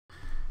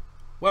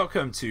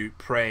Welcome to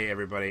Prey,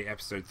 everybody,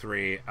 episode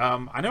 3.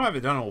 I know I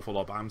haven't done an awful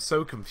lot, but I'm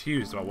so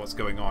confused about what's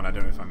going on. I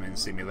don't know if I'm in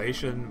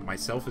simulation.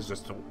 Myself has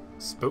just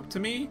spoke to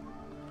me.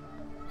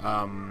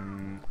 I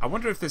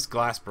wonder if this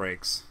glass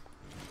breaks.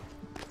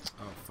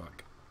 Oh,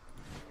 fuck.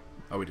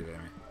 Oh, we did it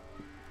anyway.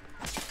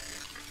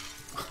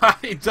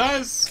 It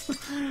does!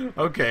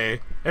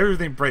 Okay.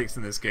 Everything breaks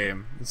in this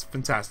game. It's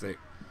fantastic.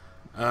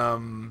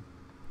 Okay,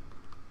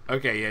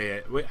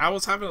 yeah. Wait, I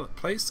was having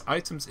place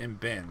items in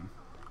bin.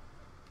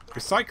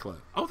 Recycler.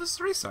 Oh, this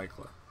is a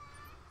recycler.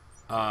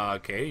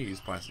 Okay, use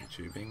plastic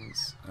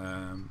tubings.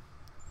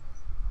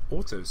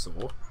 Auto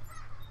sort.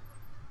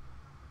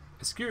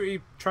 A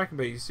security tracking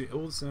base used to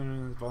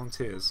also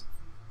volunteers.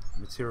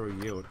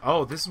 Material yield.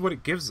 Oh, this is what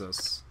it gives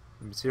us.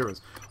 The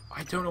materials.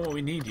 I don't know what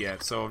we need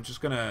yet, so I'm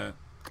just gonna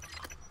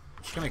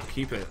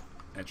keep it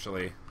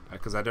actually,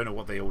 because I don't know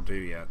what they all do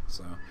yet.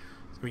 So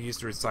it's gonna be used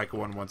to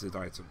recycle unwanted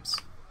items.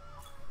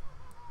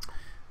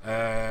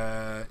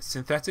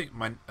 Synthetic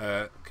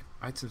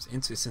items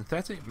into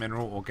synthetic,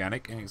 mineral,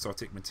 organic, and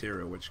exotic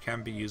material, which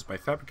can be used by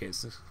fabricators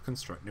to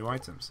construct new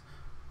items.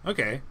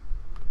 Okay.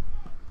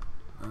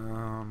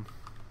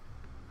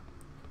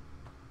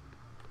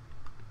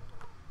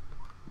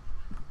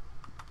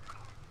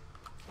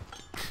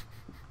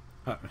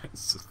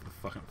 It's just the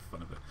fucking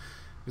fun of it.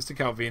 Mr.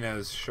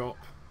 Calvino's shop.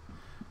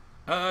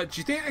 Do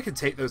you think I can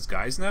take those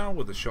guys now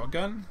with a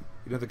shotgun?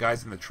 You know, the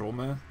guys in the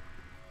trauma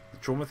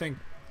thing?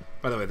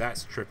 By the way,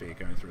 that's trippy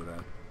going through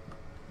there.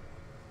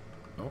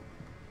 Oh,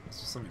 is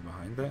there something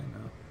behind there?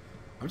 No.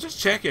 I'm just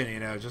checking, you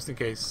know, just in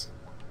case.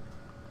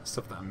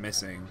 Stuff that I'm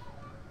missing.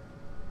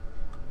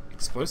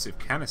 Explosive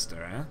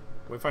canister, eh?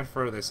 What if I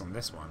throw this on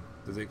this one?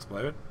 Does it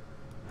explode?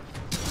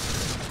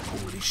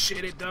 Holy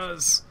shit, it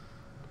does!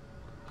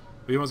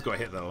 We almost got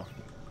hit though,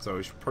 so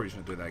we probably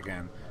shouldn't do that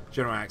again.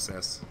 General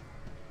access.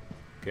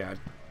 Okay, I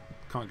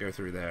can't go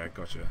through there.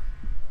 Gotcha.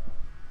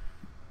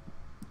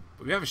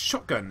 But we have a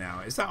shotgun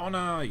now. Is that on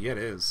a... Yeah, it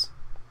is.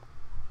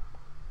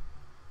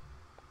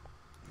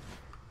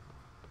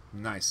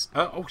 Nice.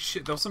 Oh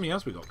shit, there was something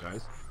else we got,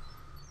 guys.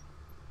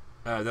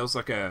 There was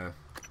like a...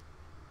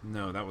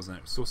 No, that wasn't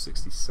it. Source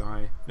 60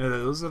 Psi. No,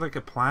 there was like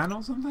a plan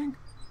or something?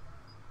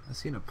 I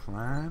seen a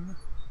plan.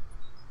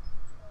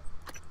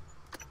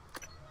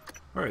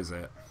 Where is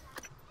it?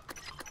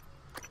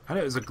 I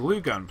know it was a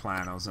glue gun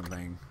plan or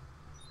something.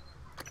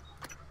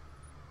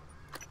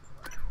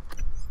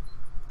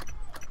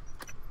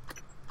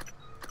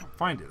 Can't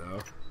find it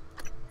though.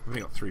 I've only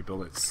got 3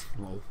 bullets.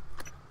 Lol.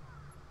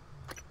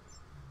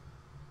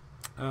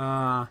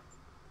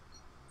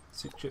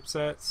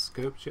 Chipsets,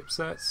 scope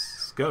chipsets,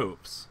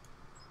 scopes.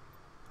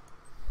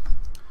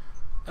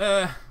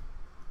 No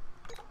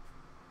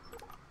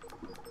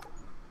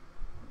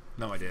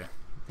idea.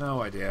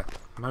 No idea.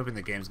 I'm hoping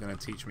the game's going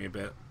to teach me a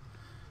bit.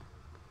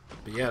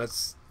 But yeah,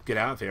 let's get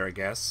out of here, I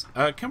guess.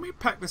 Can we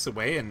pack this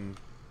away and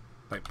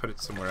like put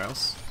it somewhere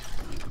else?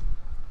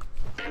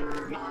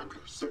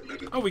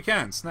 Oh, we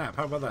can. Snap.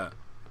 How about that?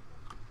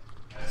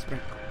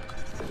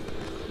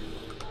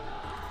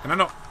 Can I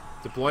not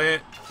deploy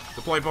it?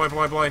 Deploy,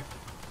 boy.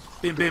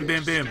 Bim, bim,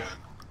 bim, bim.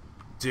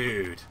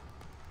 Dude.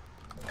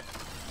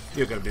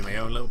 You're going to be my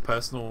own little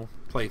personal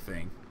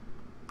plaything.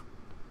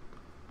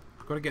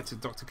 I've got to get to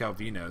Dr.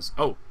 Calvino's.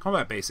 Oh,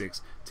 combat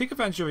basics. Take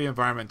advantage of your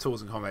environment,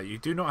 tools, and combat. You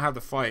do not have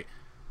to fight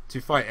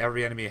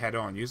every enemy head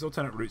on. Use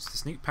alternate routes to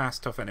sneak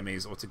past tough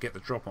enemies or to get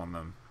the drop on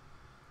them.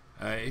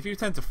 If you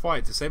tend to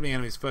fight, disabling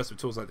enemies first with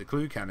tools like the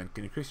glue cannon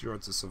can increase your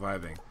odds of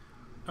surviving.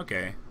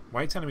 Okay. Why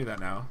are you telling me that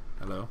now?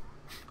 Hello?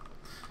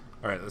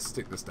 Alright, let's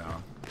stick this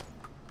down.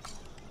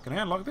 Can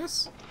I unlock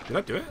this? Did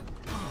I do it?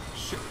 Oh,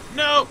 shit.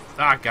 No!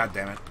 Ah, god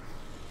damn it.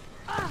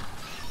 I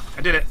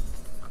did it.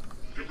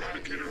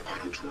 Eradicator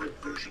auto-turret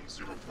version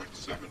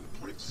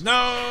 0.7.6.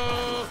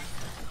 No!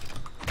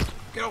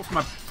 Get off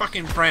my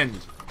fucking friend.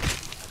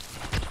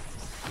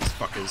 These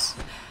fuckers.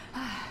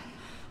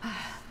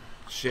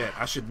 Shit,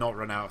 I should not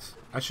run out.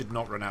 I should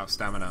not run out of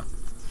stamina.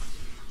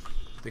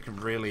 They can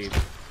really...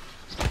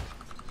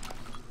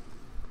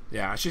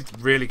 Yeah, I should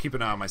really keep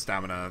an eye on my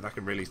stamina. That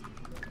can really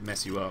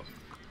mess you up.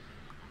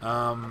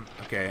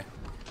 Okay.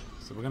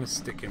 So we're gonna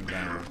stick him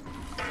down.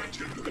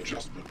 Attitude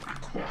adjustment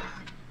required.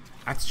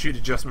 Attitude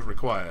adjustment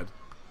required.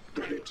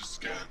 Ready to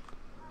scan.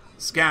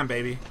 Scan,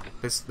 baby.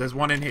 There's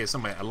one in here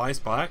somewhere. Elias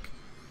Black?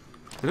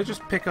 Did I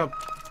just pick up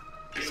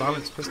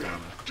Silence pistol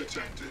ammo?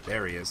 Detected.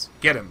 There he is.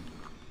 Get him.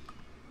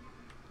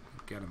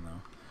 Get him,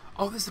 though.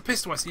 Oh, there's the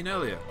pistol I seen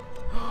earlier.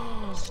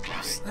 Oh,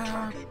 snap.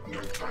 Target,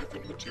 no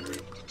Typhon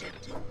material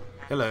detected.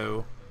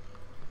 Hello.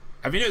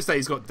 Have you noticed that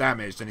he's got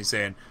damaged and he's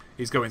saying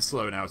he's going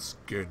slow now?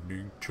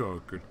 Scanning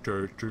target.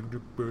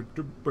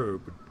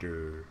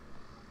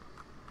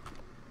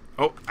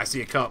 Oh, I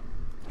see a cup.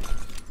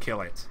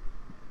 Kill it.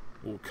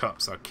 All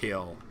cups are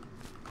kill.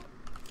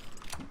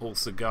 All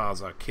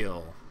cigars are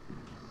kill.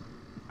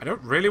 I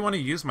don't really want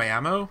to use my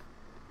ammo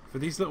for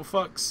these little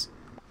fucks.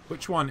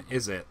 Which one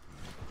is it?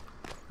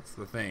 That's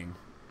the thing.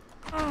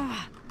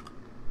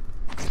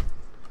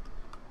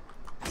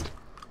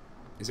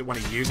 Is it one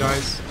of you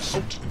guys?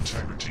 Oh.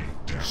 Integrity.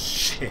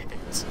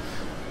 Shit.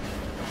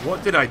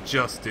 What did I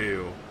just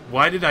do?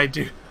 Why did I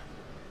do...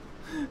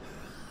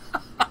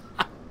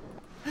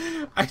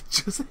 I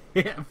just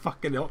hit a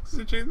fucking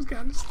oxygen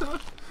canister.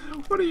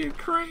 What are you,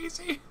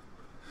 crazy?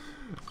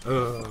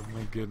 Oh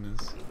my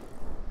goodness.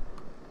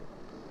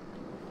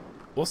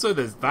 Also,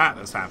 there's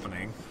that's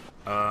happening.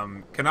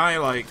 Can I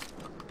like...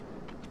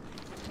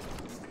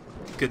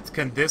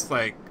 Can this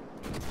like...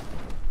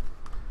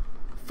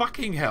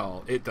 Fucking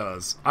hell, it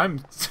does.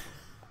 I'm...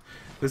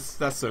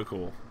 That's so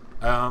cool.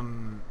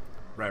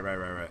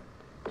 Right.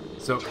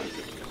 So...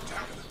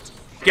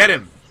 Get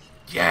him!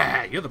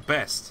 Yeah, you're the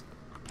best.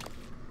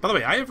 By the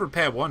way, I have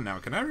repair 1 now.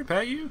 Can I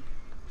repair you?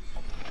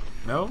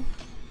 No?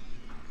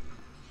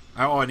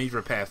 Oh, I need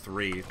repair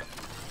 3.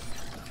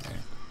 Okay.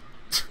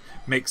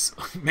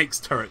 makes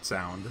turret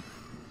sound.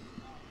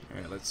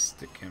 Alright, let's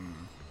stick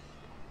him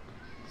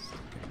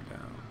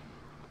down.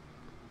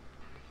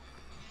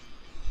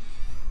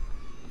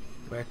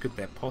 Where could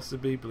there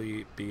possibly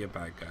be a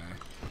bad guy?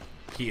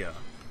 Here.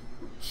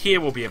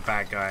 Here will be a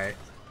bad guy.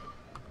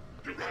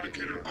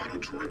 Eradicator auto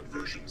turret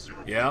version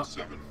 0.7.6.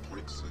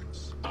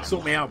 Yeah.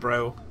 Sort me out,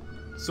 bro.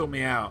 Sort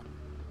me out.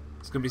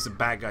 There's gonna be some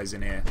bad guys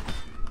in here.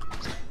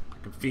 I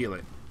can feel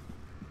it.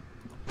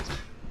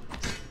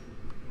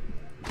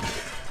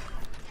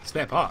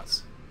 Spare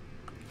parts.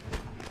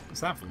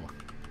 What's that for?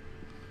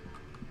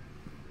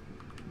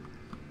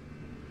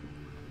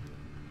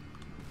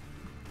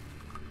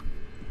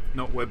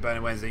 Not Wood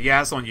Burning Wednesday.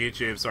 Yeah, it's on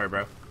YouTube. Sorry,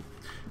 bro.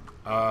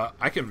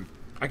 I can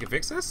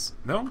fix this?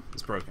 No?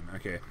 It's broken.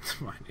 Okay.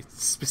 It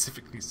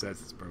specifically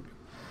says it's broken.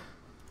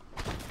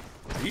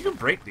 You can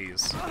break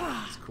these.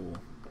 It's cool.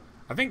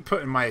 I think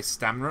putting my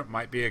stamina up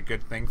might be a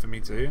good thing for me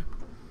too.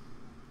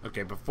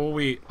 Okay, before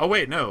we... Oh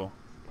wait, no.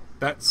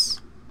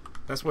 That's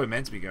where we're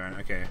meant to be going.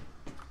 Okay.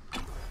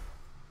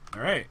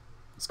 Alright.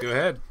 Let's go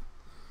ahead.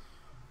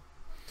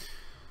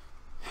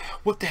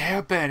 What the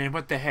hell, Burning?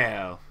 What the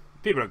hell?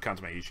 People don't come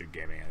to my YouTube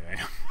gaming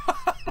anyway.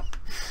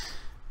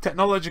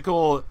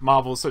 Technological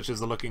marvels such as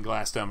the Looking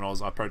Glass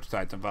terminals are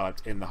prototyped and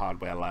developed in the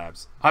hardware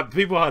labs.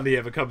 People hardly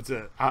ever come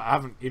to... I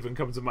haven't even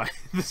come to my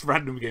this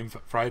random game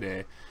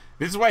Friday.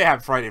 This is why I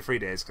have Friday free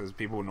days, because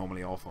people are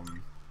normally off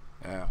on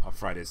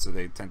Fridays, so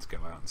they tend to go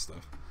out and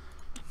stuff.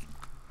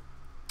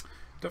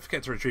 Don't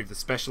forget to retrieve the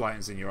special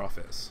items in your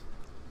office.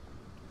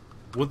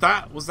 Was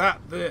that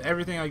the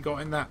everything I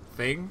got in that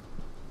thing?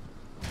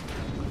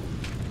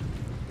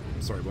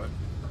 I'm sorry, what?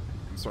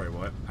 I'm sorry,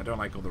 what? I don't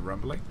like all the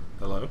rumbling.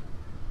 Hello?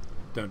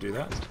 Don't do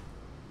that.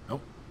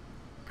 Nope.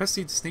 Press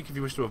C to sneak if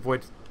you wish to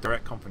avoid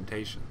direct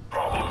confrontation.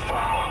 Problem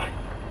found.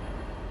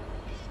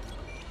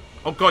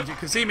 Oh god, you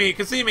can see me! You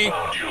can see me!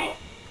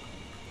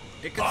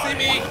 It can see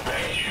me!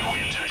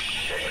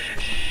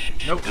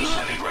 Nope.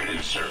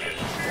 Disintegrated circuit.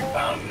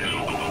 Found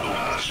new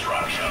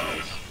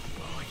instructions.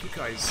 Oh, you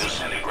guys.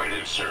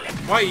 Disintegrated circuit.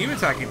 Why are you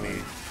attacking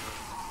me?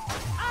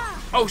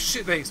 Oh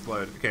shit, they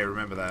explode. Okay,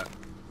 remember that.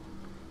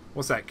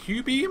 What's that?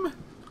 Q-beam?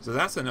 So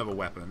that's another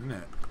weapon, isn't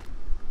it?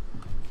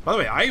 By the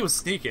way, I was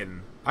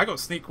sneaking. I got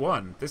sneak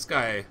 1. This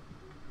guy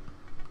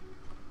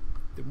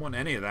didn't want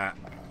any of that.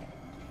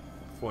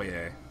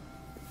 Foyer.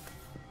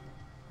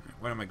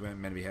 Where am I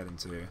meant to be heading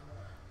to?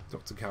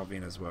 Dr.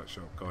 Calvina's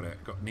workshop. Got it.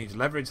 Needs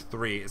leverage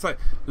 3. It's like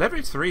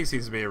leverage 3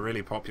 seems to be a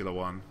really popular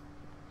one.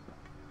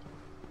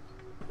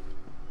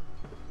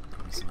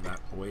 Give me some of that,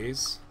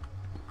 boys.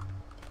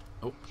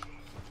 Oh.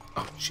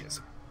 Oh, shit.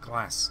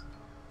 Glass.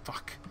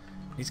 Fuck.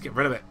 Need to get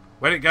rid of it.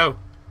 Where'd it go?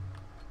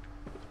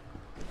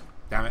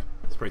 Damn it.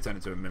 It's probably turned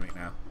into a mimic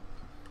now.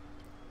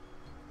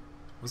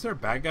 Was there a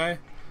bad guy?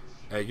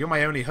 You're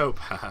my only hope.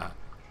 Haha.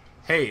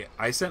 Hey,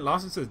 I sent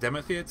Larson to the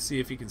demo theater to see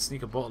if he can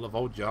sneak a bottle of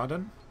old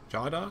Jardar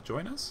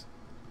join us?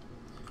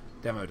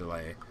 Demo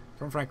delay.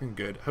 From Franklin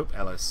Good. Hope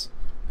Ellis.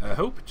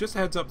 Hope, just a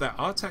heads up that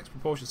our tax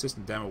propulsion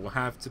system demo will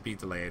have to be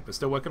delayed, but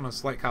still working on a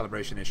slight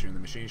calibration issue in the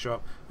machine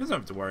shop. There's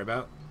nothing to worry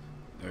about.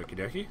 Okie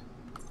dokie.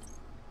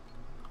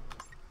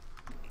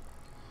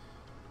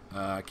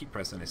 I keep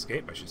pressing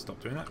escape. I should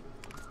stop doing that.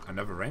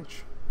 Another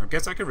wrench. I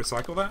guess I could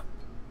recycle that.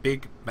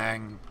 Big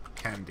Bang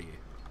Candy.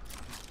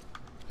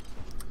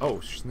 Oh,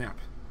 snap.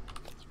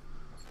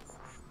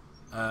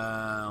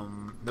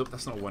 Nope,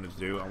 that's not what I wanted to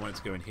do. I wanted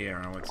to go in here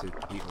and I wanted to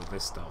eat all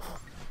this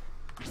stuff.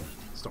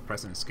 Stop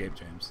pressing escape,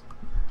 James.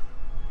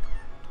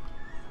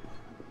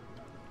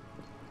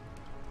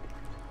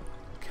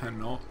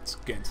 Cannot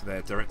get into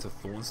there. Director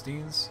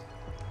Thornstein's.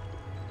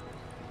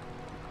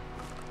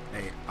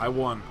 Hey, I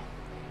want...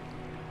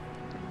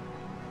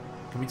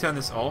 Can we turn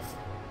this off?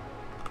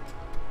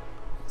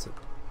 That's it.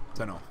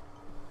 Turn off.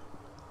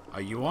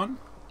 Are you on?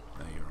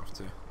 No, you're off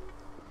too.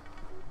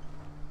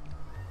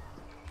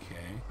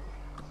 Okay.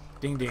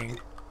 Ding ding.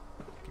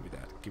 Give me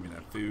that. Give me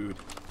that food.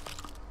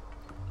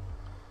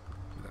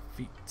 Give me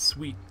that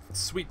sweet,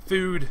 sweet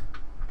food.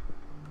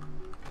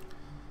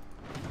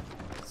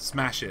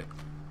 Smash it.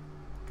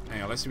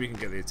 Hang on, let's see if we can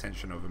get the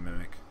attention of a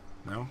mimic.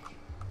 No?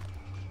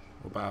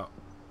 What about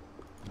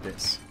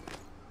this?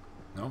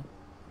 No?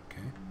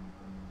 Okay.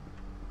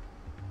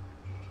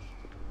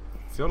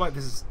 I feel like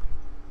this is...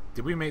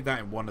 Did we make that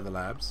in one of the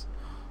labs?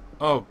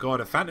 Oh god,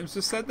 a Phantom's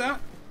just said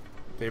that?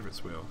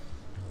 Favorites wheel.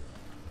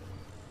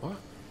 What?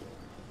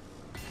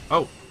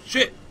 Oh,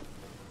 shit!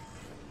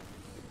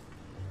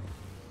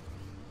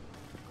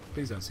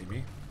 Please don't see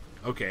me.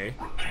 Okay.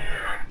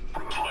 Repair,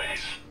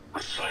 replace,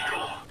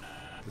 recycle.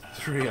 The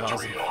 3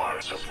 R's. 3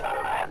 R's of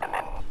burn.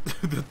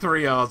 The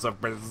 3 R's of...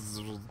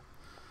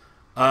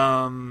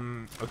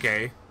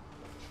 okay.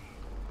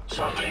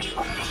 Something's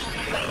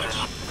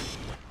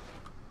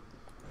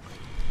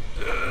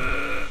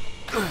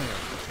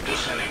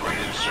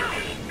disintegrated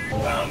circuit.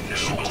 Found new.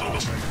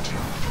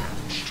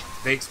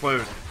 They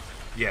explode.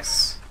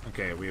 Yes.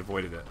 Okay, we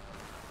avoided it.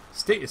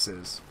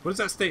 Statuses. What does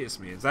that status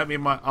mean? Does that mean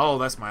my... Oh,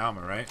 that's my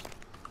armor, right?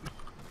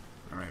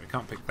 Alright, we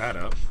can't pick that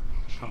up.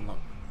 Can't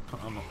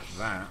unlock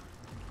that.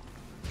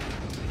 What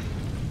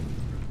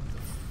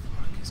the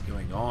fuck is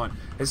going on?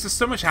 There's just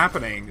so much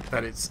happening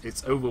that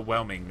it's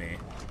overwhelming me.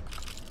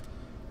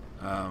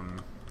 We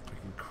can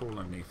crawl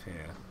underneath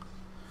here.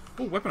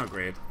 Oh, weapon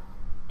upgrade.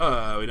 We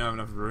don't have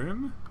enough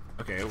room?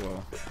 Okay,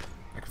 well,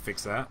 I can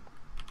fix that.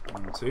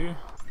 1, 2.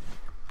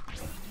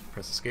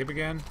 Press escape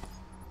again.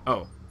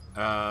 Oh,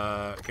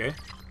 okay.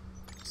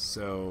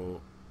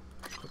 So,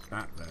 put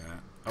that there.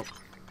 Oh,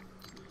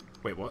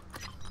 wait, what?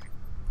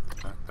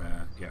 That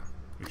there. Yeah,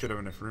 we should have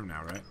enough room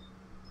now, right?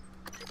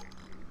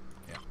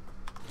 Yeah.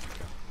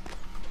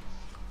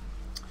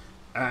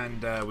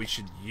 And we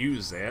should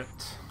use it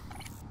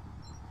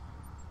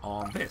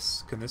on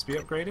this. Can this be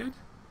upgraded?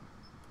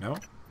 No?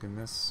 Can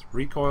this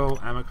recoil,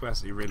 ammo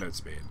capacity, reload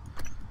speed?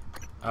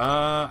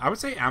 I would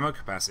say ammo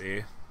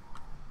capacity.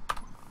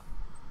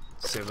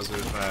 Save us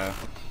with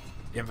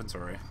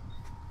inventory.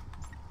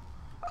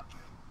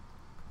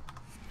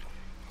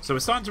 So we're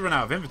starting to run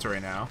out of inventory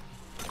now.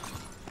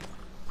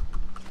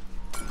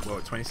 Whoa,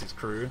 26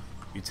 crew.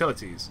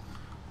 Utilities.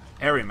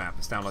 Area map.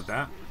 Let's download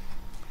that.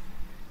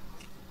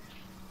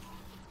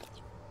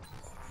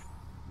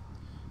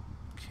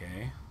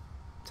 Okay.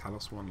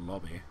 Talos I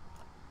lobby.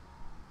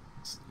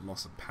 It's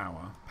loss of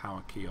power.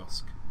 Power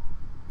kiosk.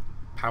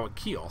 Power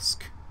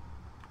kiosk.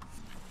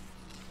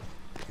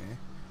 Okay.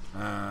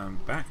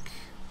 Back.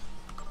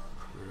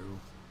 Crew.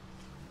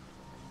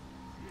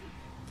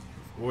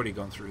 We've already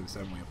gone through this,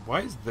 haven't we?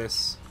 Why is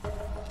this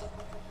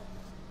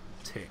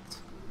ticked?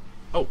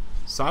 Oh,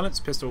 silence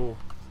pistol.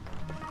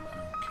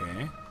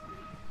 Okay.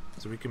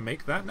 So we can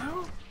make that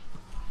now?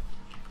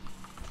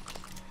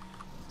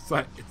 It's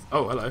like, it's,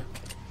 oh, hello.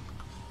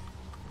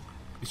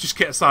 You just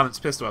get a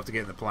silenced pistol after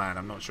getting the plan.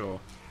 I'm not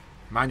sure.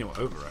 Manual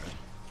override.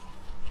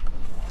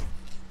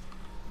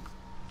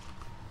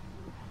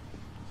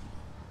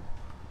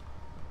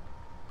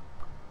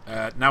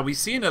 Now we've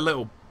seen a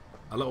little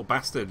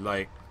bastard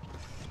like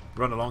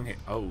run along here.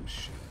 Oh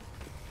shit!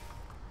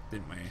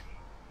 Didn't we?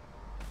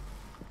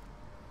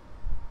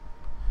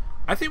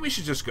 I think we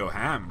should just go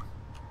ham.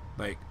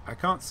 Like I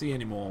can't see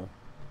any more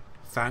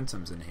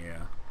phantoms in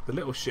here. The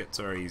little shits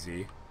are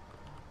easy.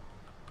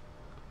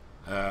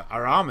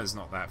 Our armor's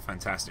not that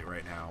fantastic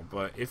right now,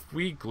 but if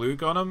we glue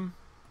gun them,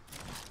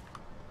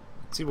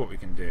 let's see what we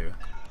can do.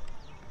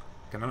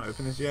 Can I not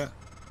open this yet?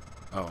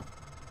 Oh.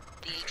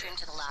 The atrium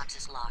to the labs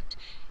is locked.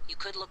 You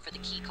could look for the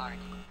key card,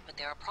 but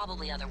there are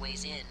probably other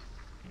ways in.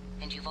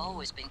 And you've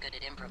always been good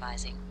at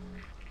improvising.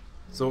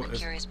 So I'm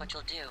curious what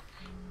you'll do.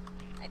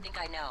 I think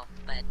I know,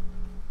 but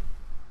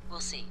we'll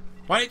see.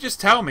 Why don't you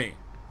just tell me?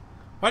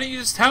 Why don't you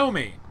just tell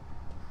me?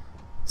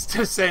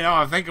 Instead of saying, "Oh,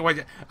 I think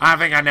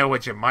I know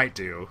what you might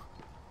do."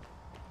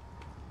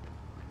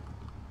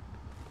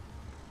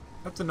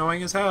 That's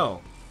annoying as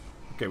hell.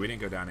 Okay, we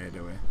didn't go down here,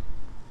 do we?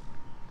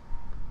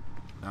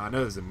 No, I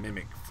know there's a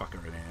mimic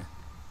fucker in here.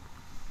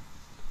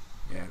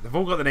 Yeah, they've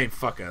all got the name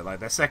fucker.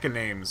 Like, their second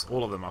names,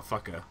 all of them are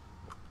fucker.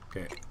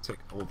 Okay, take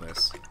all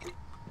this.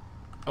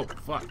 Oh,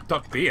 fuck.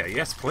 Duck beer.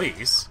 Yes,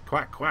 please.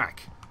 Quack,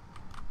 quack.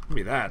 Give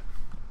me that.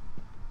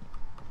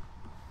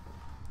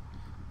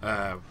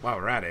 While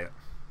we're at it.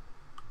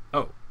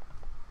 Oh.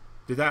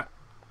 Did that...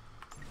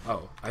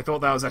 Oh, I thought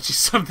that was actually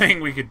something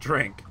we could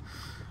drink.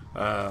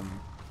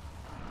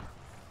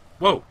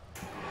 Whoa.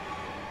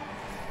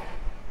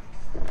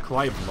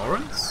 Clive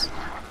Lawrence?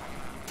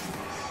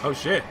 Oh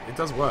shit, it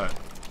does work.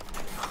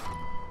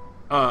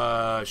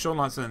 Sean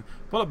Lanson.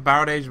 Pull up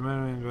Barrel Age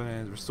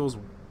restores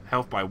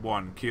health by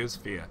 1. Cures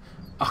fear.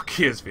 Oh,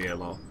 cures fear,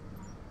 lol.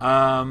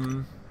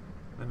 Lemon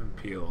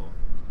peel.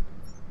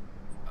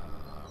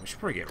 We should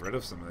probably get rid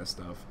of some of this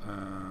stuff.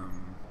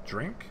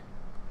 Drink?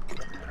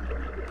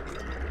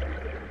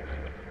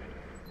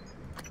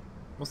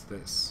 What's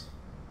this?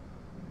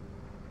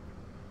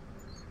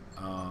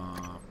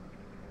 I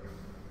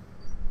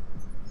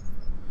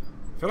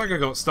feel like I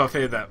got stuff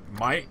here that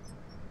might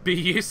be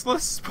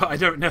useless, but I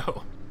don't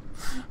know.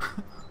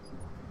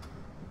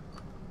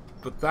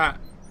 But that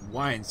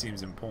wine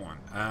seems important.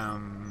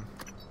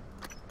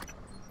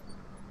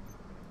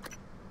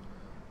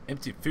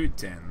 Empty food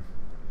tin.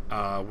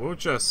 We'll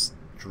just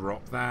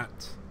drop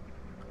that.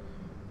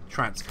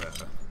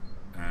 Transfer.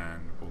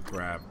 And we'll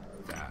grab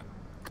that.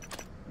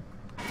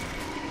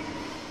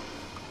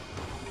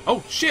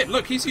 Oh shit,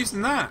 look, he's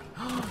using that.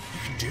 You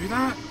can do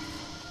that?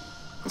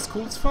 That's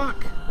cool as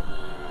fuck.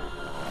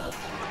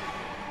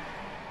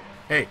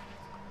 Hey.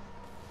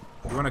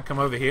 You wanna come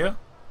over here?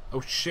 Oh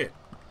shit.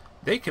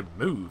 They can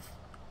move.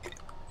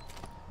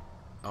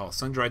 Oh,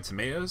 sun-dried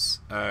tomatoes?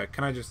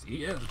 Can I just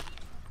eat it? There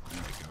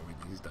we go.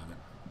 He's done it.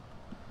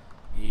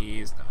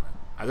 He's done it.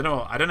 I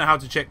don't know how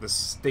to check the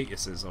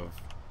statuses of,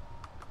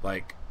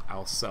 like,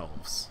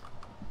 ourselves.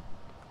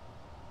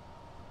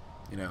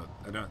 You know,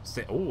 I don't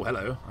say. Oh,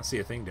 hello! I see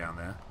a thing down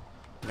there.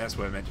 That's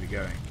where I'm meant to be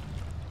going.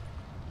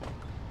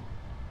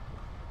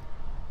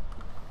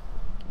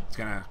 It's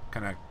gonna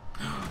kind of.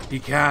 He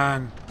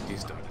can.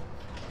 He's done it.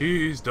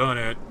 He's done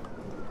it.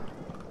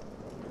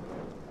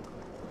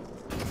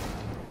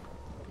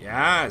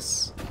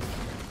 Yes.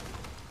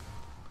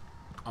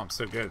 Oh, I'm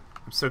so good.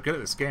 I'm so good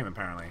at this game.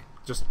 Apparently,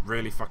 just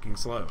really fucking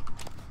slow.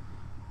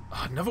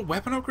 Oh, another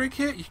weapon upgrade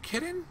kit? You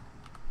kidding?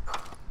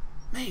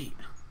 Mate,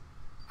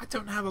 I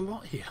don't have a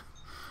lot here.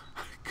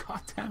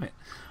 God damn it.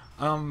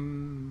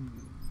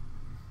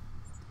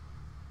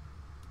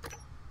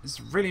 It's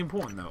really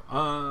important though.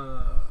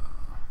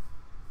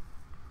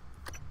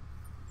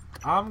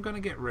 I'm gonna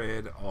get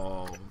rid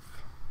of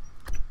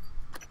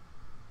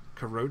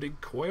corroded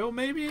coil,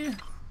 maybe?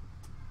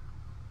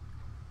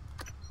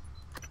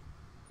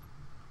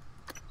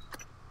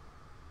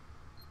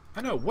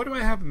 I know, what do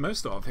I have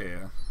most of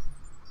here?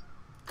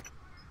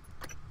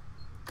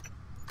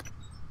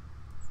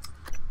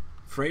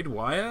 Frayed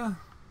wire?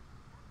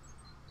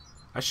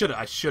 I should have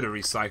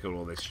recycled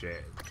all this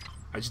shit.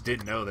 I just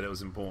didn't know that it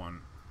was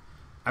important.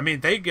 I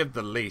mean, they give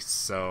the least,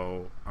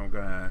 so I'm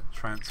gonna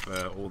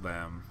transfer all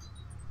them.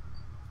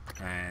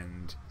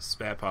 And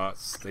spare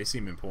parts, they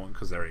seem important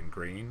because they're in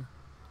green.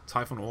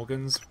 Typhon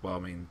organs, well, I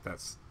mean,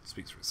 that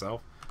speaks for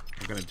itself.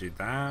 I'm gonna do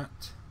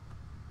that.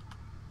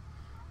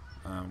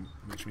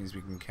 Which means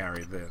we can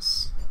carry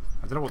this.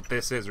 I don't know what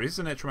this is. Resist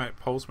an electromagnetic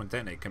pulse when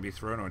detonated can be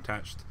thrown or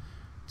attached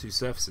to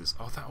surfaces.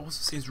 Oh, that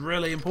also seems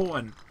really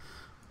important.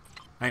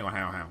 Hang on,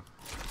 hang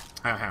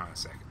on a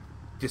second.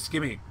 Just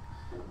give me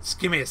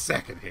a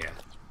second here.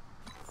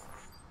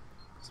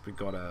 So we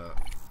got a.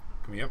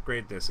 Can we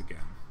upgrade this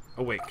again?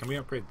 Oh wait, can we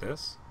upgrade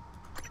this?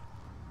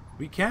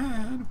 We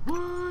can.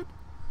 What?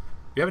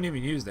 We haven't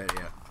even used that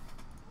yet.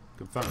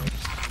 Confirm.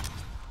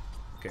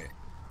 Okay.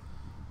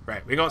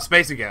 Right, we got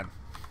space again.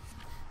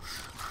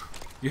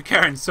 You're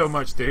carrying so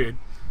much, dude.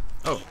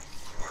 Oh.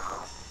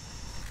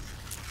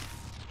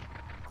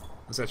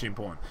 That's actually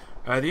important.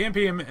 The EMP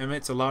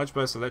emits a large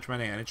burst of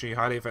electromagnetic energy,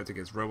 highly effective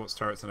against robots,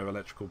 turrets, and other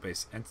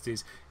electrical-based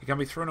entities. It can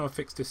be thrown or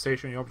affixed to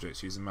stationary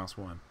objects using mouse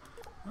 1.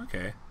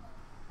 Okay.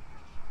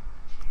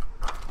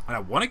 And I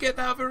want to get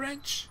that other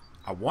wrench.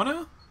 I want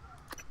to.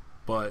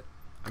 But,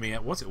 I mean,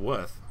 what's it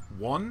worth?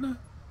 One?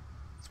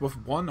 It's worth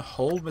one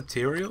whole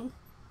material?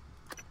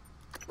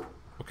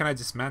 What can I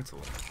dismantle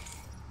it?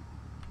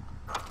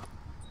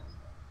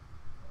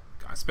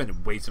 I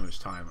spend way too much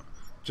time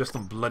just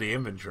on bloody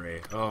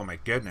inventory. Oh my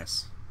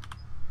goodness.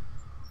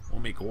 Oh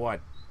my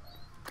god.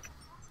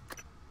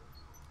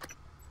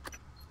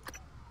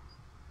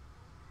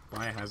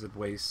 Biohazard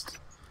waste.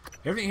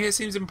 Everything here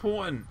seems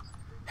important.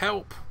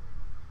 Help!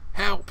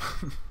 Help!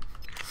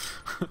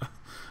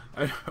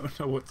 I don't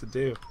know what to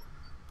do.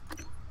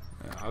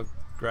 I'll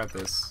grab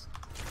this.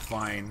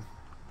 Fine.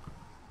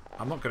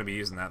 I'm not going to be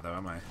using that though,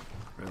 am I?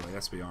 Really,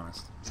 let's be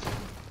honest.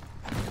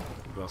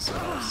 We'll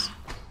sell this.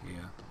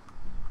 Yeah.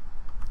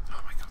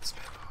 Oh my god,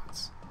 spare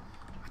parts.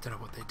 I don't know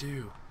what they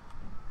do.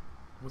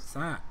 What's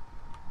that?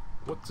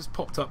 What just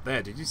popped up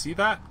there? Did you see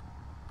that?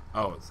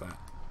 Oh, what's that?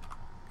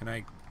 Can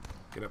I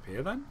get up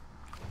here then?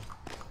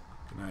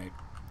 Can I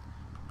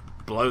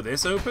blow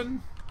this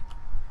open?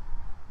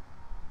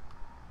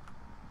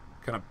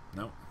 Can I?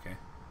 No? Okay.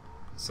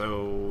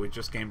 So we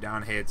just came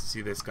down here to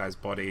see this guy's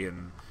body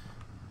and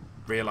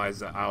realize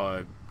that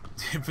our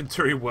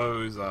inventory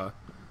woes are...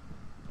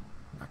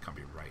 That can't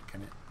be right,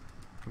 can it?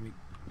 Can we...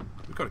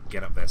 We've got to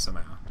get up there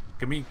somehow.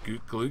 Can we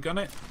glue gun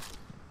it?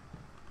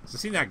 So I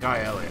seen that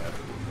guy earlier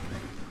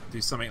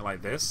do something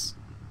like this.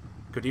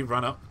 Could he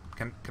run up?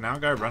 Can our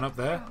guy run up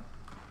there?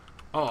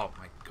 Oh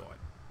my god.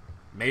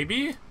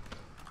 Maybe?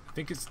 I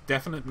think it's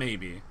definite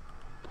maybe.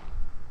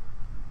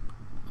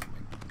 Oh my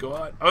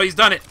god. Oh, he's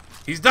done it!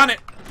 He's done it!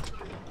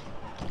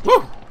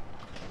 Woo!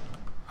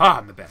 Ah,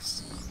 I'm the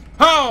best.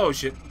 Oh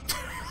shit!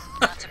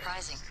 Not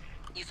surprising.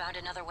 You found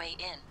another way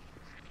in.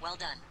 Well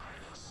done.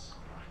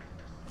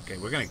 Okay,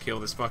 we're gonna kill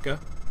this fucker.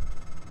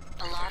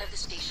 A lot of the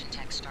station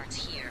tech starts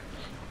here.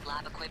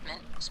 Lab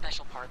equipment,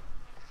 special part.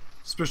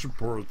 Special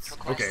parts.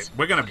 Requests, Okay,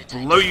 we're gonna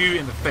prototypes. blow you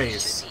in the You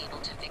face. should be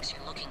able to fix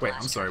your looking Wait,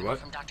 glass I'm sorry, terminal what?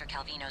 From Dr.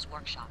 Calvino's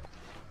workshop.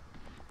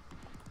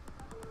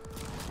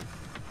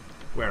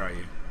 Where are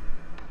you?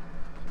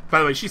 By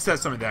the way, she said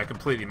something there. I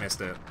completely missed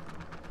it.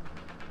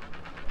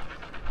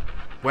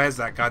 Where's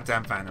that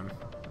goddamn phantom?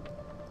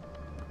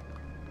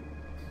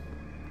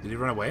 Did he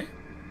run away?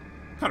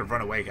 Can't have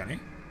run away, can he?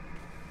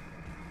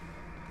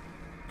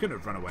 Couldn't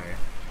have run away.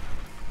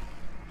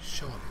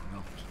 Surely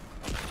not.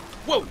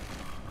 Whoa!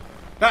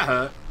 That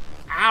hurt.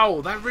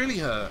 Ow! That really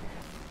hurt.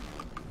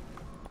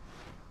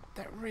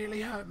 That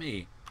really hurt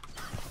me.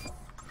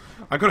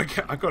 I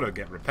gotta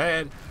get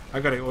repaired. I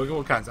gotta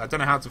all kinds. I don't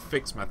know how to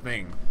fix my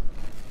thing.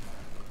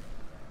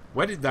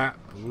 Where did that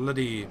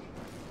bloody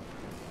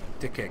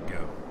dickhead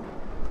go?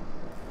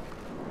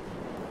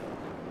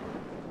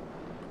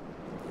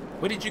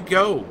 Where did you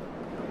go?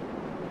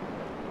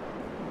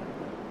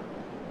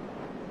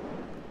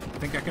 I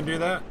think I can do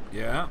that?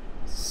 Yeah.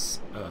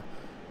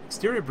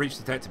 Exterior breach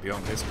detected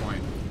beyond this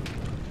point.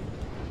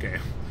 Okay.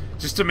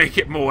 Just to make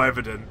it more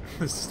evident.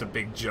 This is a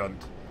big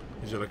junt.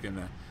 As you're looking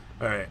there.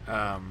 Alright,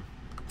 oh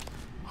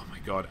my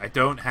god. I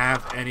don't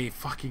have any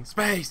fucking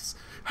space!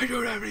 I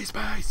don't have any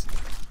space!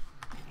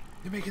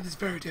 You're making this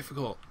very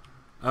difficult.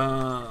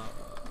 Game,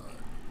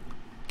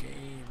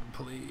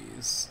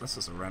 please. That's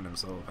just a random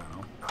solar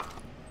panel.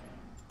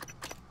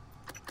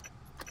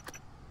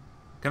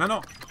 Can I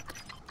not?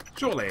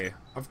 Surely.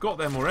 I've got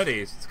them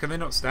already. Can they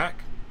not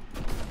stack?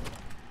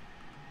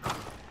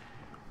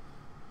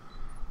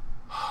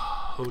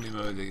 Holy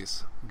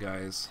mollies,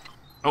 guys.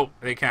 Oh,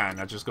 they can.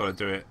 I just got to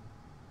do it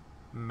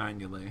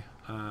manually.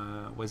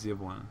 Where's the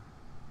other one?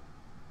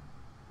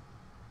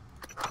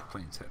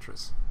 Playing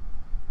Tetris.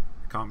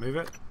 Can't move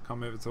it? Can't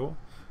move it at all?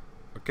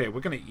 Okay,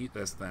 we're going to eat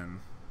this then.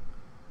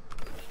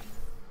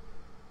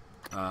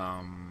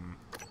 And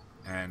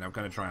I'm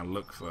going to try and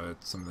look for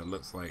something that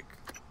looks like...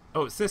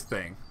 Oh, it's this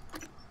thing.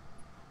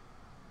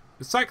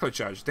 The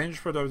cyclocharge.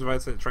 Dangerous product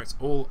device that attracts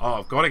all... Oh,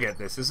 I've got to get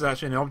this. This is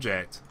actually an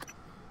object.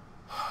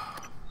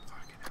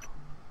 Fucking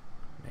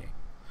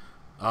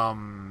hell.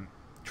 Mate.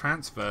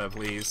 Transfer,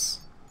 please.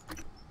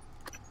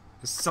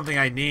 This is something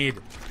I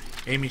need.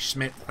 Amy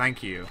Schmidt,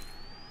 thank you.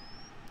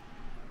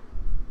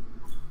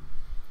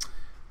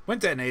 When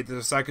detonated, the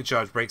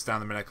cyclocharge breaks down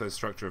the molecular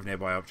structure of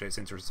nearby objects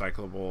into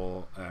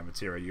recyclable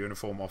material.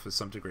 Uniform offers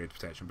some degree of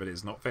protection, but it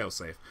is not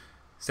fail-safe.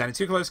 Standing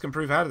too close can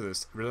prove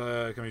hazardous.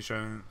 Can be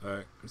shown.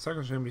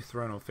 Recycling can be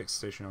thrown or fixed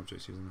stationary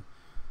objects using.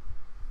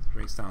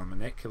 Breaks down the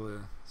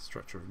molecular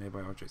structure of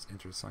nearby objects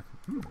into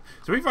recyclable.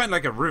 So we find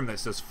like a room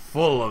that's just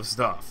full of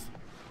stuff.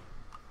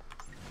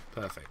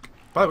 Perfect.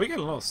 But we get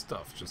a lot of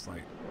stuff, just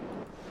like.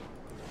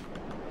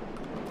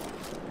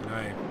 You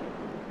know.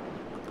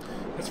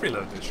 Let's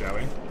reload this, shall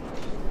we?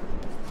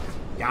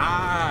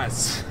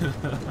 Yes!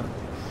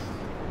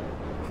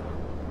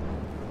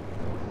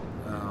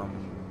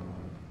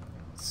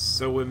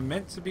 So we're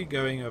meant to be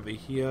going over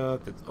here.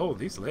 Oh,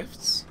 these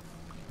lifts?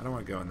 I don't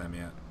want to go in them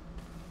yet.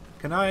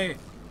 Can I...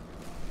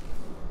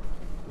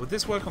 Would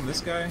this work on this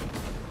guy?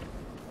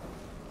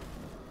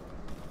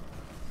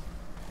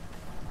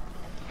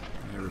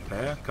 Can I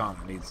repair? Can't.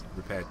 It needs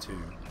repair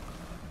too.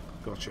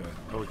 Gotcha.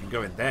 Oh, we can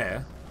go in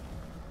there.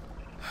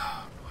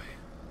 Oh, boy.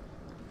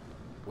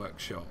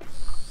 Workshop.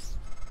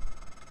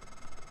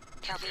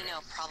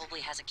 Calvino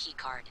probably has a key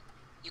card.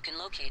 You can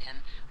locate him,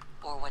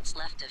 or what's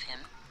left of him,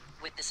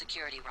 with the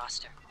security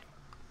roster.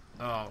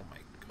 Oh my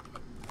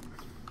god.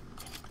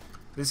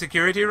 The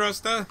security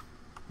roster?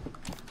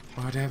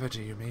 Whatever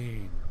do you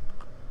mean?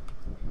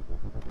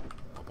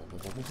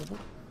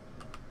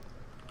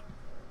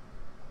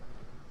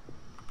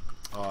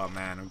 Oh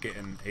man, I'm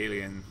getting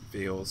alien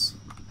feels.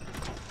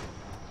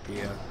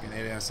 Here, getting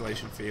alien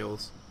isolation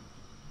feels.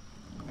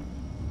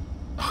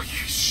 Oh,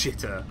 you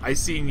shitter. I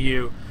seen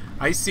you.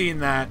 I seen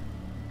that.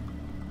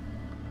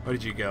 Where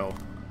did you go?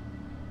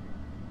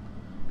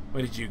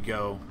 Where did you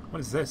go? What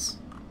is this?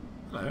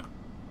 Hello.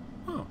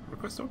 Oh,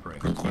 request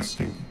operator.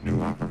 Requesting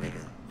new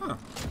operator. Huh.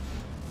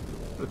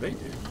 What did they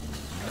do?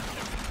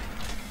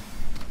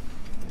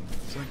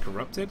 Is that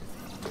corrupted?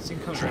 Seen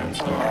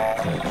Transfer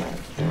code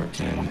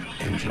 410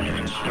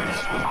 engineering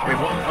class. Wait,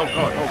 what? Oh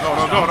god, oh god,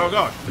 oh god, oh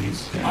god! Please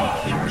stand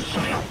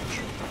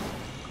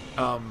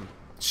clear.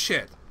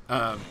 Shit.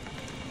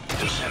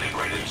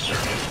 Disintegrated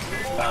circuit.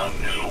 Found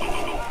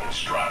new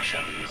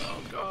instructions.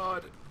 Oh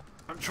god.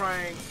 I'm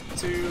trying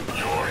to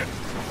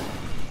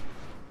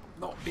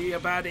not be a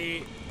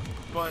baddie,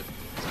 but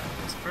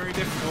it's very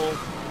difficult.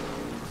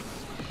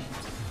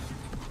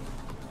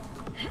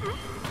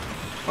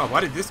 Wow,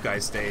 why did this guy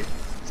stay?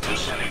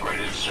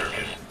 Disintegrated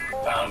circuit.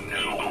 Found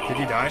new Did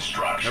he die?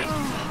 instructions. Nope.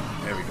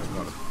 There we go,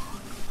 got him.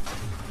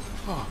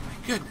 Oh my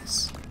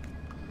goodness.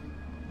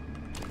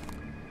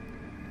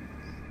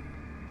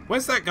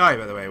 Where's that guy,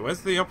 by the way?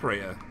 Where's the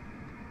operator?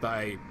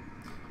 That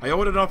I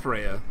ordered an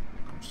operator.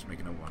 I'm just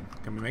making a one.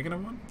 Can we make it a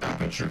one?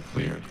 Aperture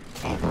cleared.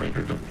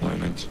 Operator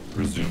deployment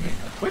resuming.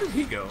 Where did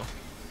he go?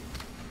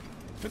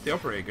 Where'd the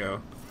operator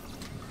go?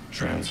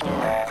 Transfer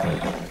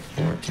code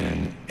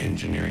 410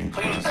 engineering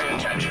Please class. pay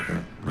attention.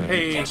 Operator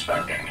ready. Hey.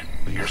 Inspecting.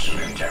 Your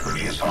suit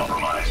integrity is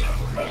compromised.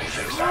 Let me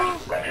fix that.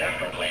 Ready and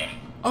complete.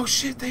 Oh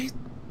shit,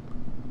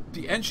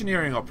 the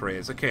engineering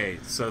operators, okay,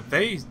 so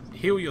they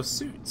heal your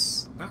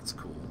suits. That's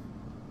cool.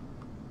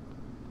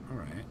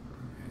 Alright.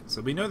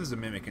 So we know there's a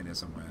mimic in here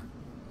somewhere.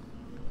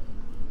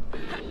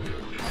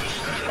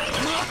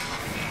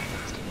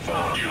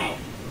 Found you.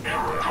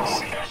 Error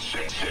code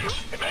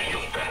S66.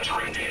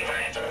 Manufacturing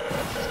defect.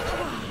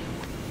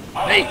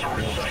 Hey!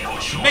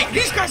 Mate,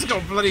 these guys have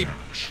got bloody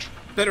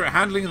better at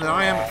handling than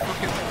I am at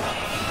fucking...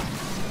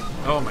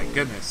 Oh my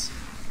goodness.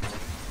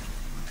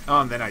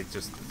 Oh, and then I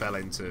just fell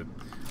into...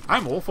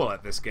 I'm awful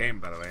at this game,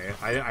 by the way.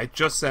 I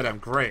just said I'm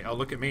great. Oh,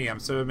 look at me. I'm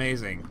so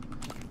amazing.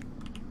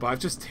 But I've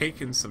just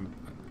taken some...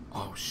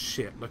 Oh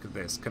shit, look at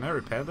this. Can I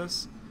repair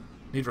this?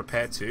 Need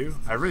repair too?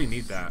 I really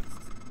need that.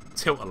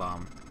 Tilt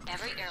alarm.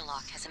 Every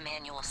airlock has a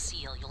manual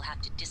seal you'll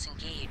have to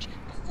disengage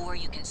before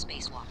you can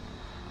spacewalk.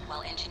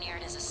 While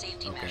engineered as a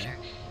safety measure,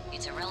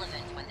 it's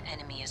irrelevant when the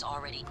enemy is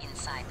already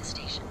inside the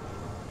station.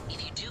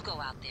 If you do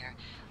go out there,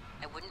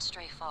 I wouldn't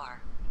stray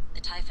far.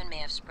 The Typhon may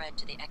have spread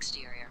to the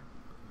exterior.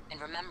 And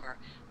remember,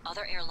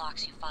 other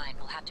airlocks you find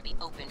will have to be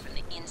opened from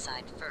the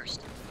inside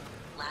first.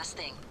 Last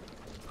thing,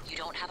 you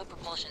don't have a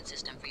propulsion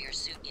system for your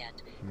suit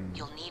yet.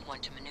 You'll need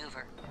one to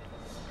maneuver.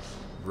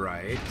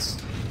 Right.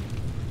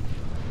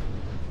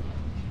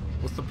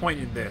 What's the point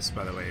in this,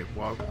 by the way?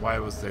 Why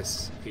was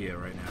this here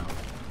right now?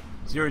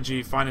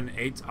 0G, find an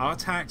 8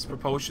 RTAX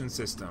propulsion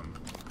system.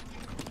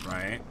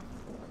 Right.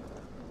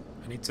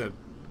 I need to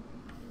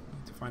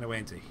find a way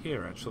into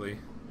here, actually.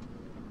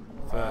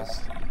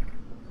 First.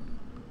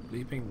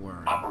 Leaping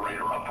worm.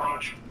 Operator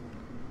approach.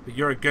 But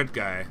you're a good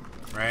guy,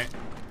 right?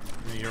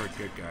 No, you're a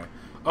good guy.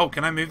 Oh,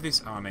 can I move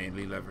this? Oh, no,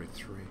 lever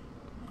 3.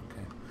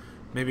 Okay.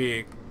 Maybe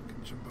I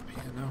can jump up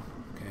here. No?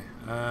 Okay.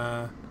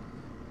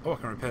 Oh, I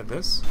can repair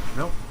this?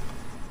 Nope.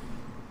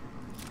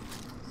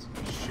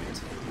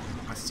 Shit.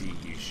 I see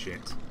you,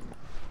 shit.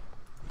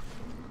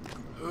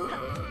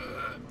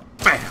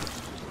 Bam!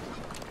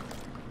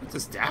 What's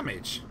this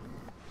damage?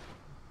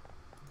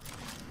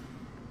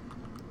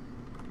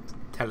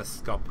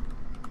 Telescope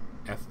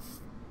F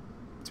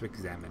to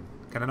examine.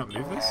 Can I not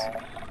move this?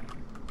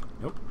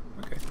 Nope.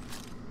 Okay.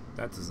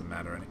 That doesn't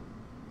matter any.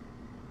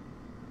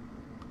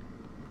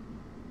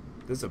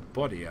 There's a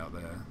body out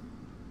there.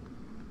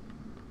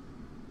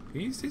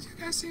 Did you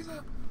guys see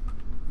that?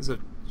 There's a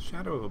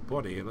shadow of a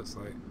body, it looks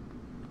like.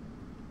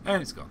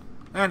 And it's gone.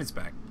 And it's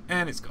back.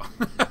 And it's gone.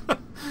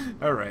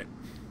 Alright.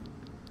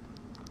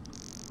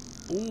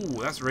 Ooh,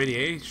 that's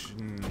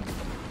radiation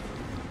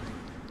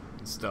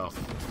stuff.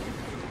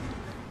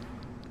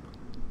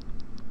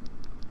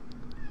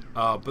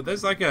 But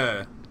there's like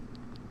a...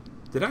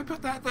 Did I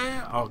put that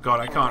there? Oh god,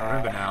 I can't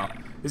remember now.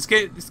 This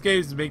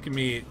game's making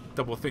me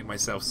double think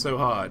myself so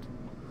hard.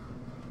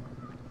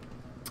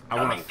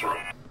 I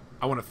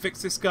want to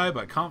fix this guy,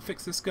 but I can't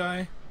fix this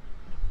guy.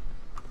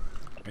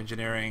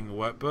 Engineering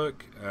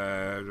workbook.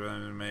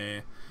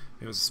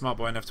 He was a smart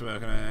boy enough to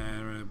work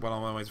well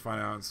on my way to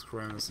find out.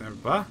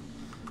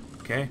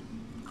 Okay.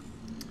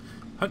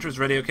 Hunter is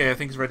ready. Okay, I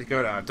think he's ready to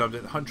go now. I've dubbed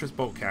it Huntress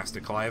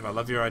Boltcaster, Clive. I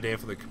love your idea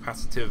for the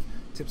capacitive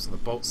tips on the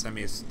bolt. Send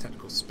me a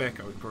technical spec.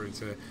 I would probably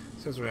to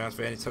sensory house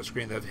for any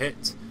touchscreen they've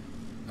hit.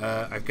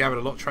 I've gathered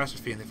a lot of trash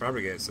for in the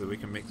fabricate so that we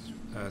can make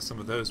some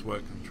of those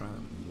work and try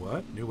them.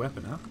 What? New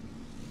weapon, huh?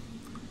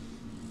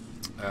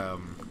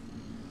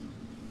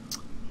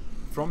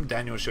 From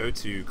Daniel Show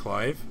to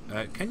Clive,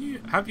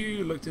 have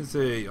you looked into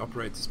the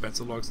operator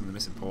dispenser logs and the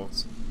missing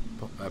parts?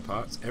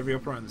 Every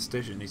operator in the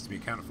station needs to be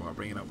accounted for. I'll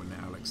bring it up with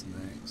Alex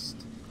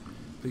next.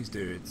 Please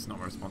do. It's not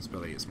my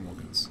responsibility. It's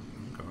Morgan's.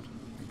 Oh God.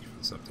 Thank you for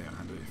this update. I'll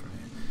handle it from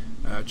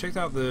here. Checked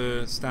out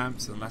the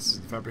stamps and letters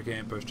in the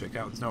fabricate. Post check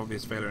out. There's no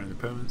obvious failure in the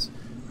components.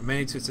 I may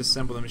need to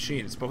disassemble the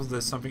machine. It's possible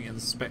there's something in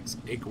the specs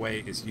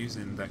Igway is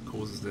using that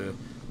causes the.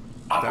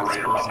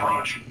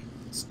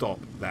 Stop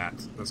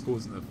that. That's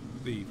causing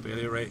the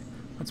failure rate.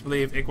 I to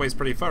believe Igway's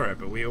pretty thorough,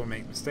 but we all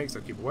make mistakes.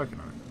 I'll keep working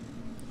on it.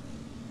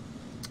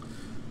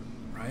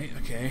 Right,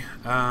 okay.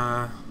 Can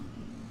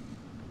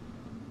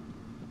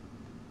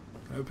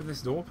I open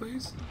this door,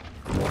 please?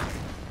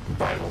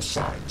 Vital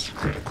signs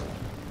critical.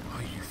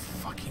 Are you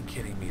fucking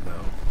kidding me,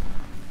 though?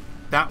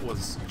 That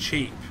was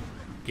cheap,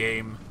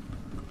 game.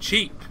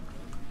 Cheap,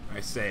 I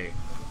say.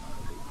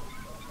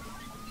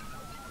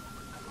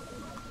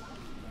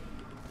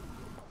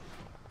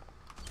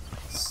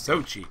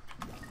 So cheap.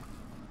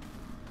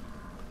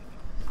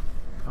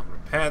 Can't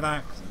repair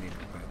that because I need to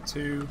repair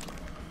too.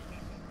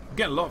 I'm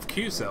getting a lot of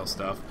Q-cell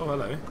stuff. Oh,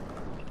 hello.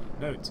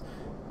 Notes.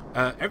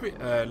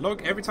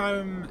 Log every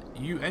time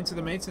you enter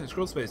the maintenance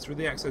crawl space through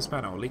the access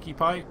panel. Leaky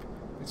pipe.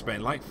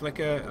 Explain light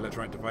flicker.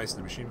 Electronic device in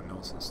the machine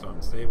notes and start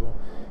unstable.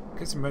 In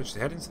case of emergency,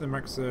 head into the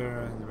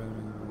Maxer.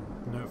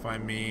 Notify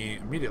me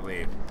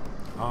immediately.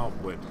 Oh,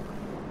 wood.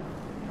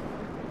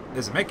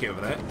 There's a mech over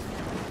there.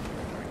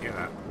 Get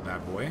that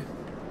bad boy.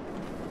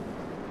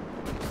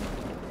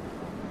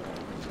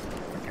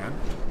 If I can.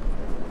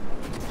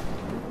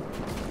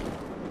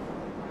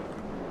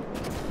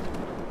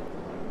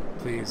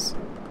 Please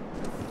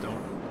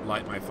don't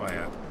light my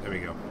fire. There we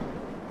go.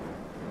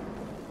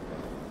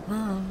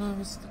 My love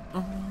is the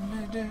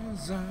only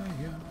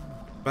desire.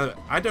 By the way,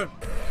 I don't.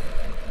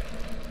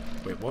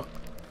 Wait, what?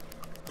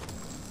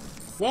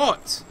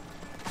 What?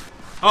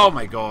 Oh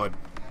my god.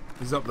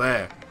 He's up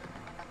there.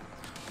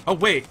 Oh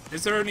wait,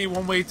 is there only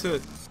one way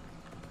to...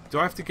 Do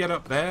I have to get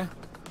up there?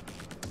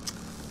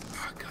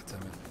 Oh, god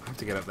damn it. I have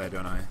to get up there,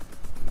 don't I?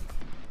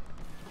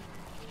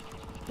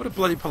 What a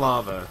bloody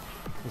palaver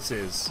this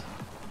is.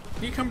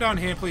 Can you come down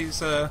here, please,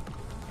 sir?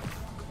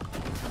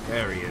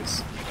 There he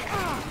is.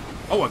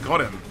 Oh, I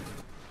got him.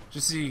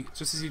 Just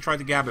as he tried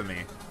to gab at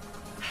me.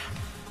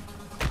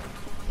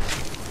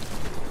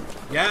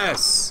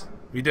 Yes!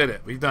 We did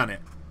it. We've done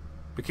it.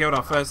 We killed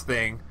our first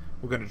thing.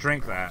 We're going to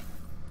drink that.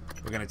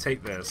 We're going to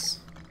take this.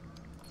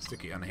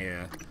 Stick it on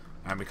here.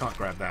 And we can't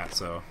grab that,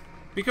 so...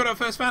 We killed our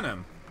first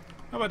phantom.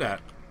 How about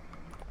that?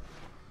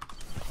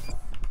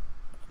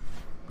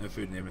 No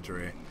food in the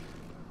inventory.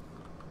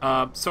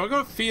 So I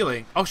got a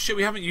feeling... Oh shit,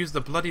 we haven't used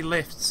the bloody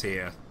lifts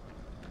here.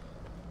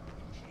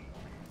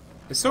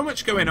 There's so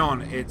much going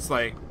on. It's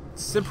like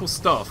simple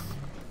stuff.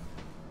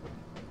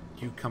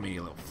 You come here,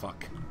 you little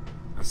fuck.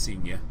 I've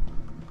seen you.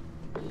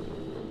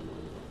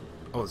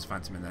 Oh, there's a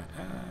phantom in there.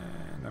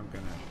 And I'm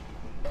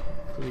gonna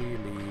quickly leave.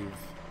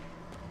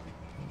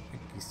 I don't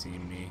think he's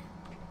seen me.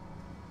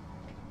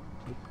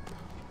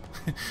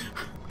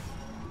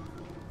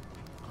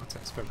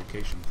 Artex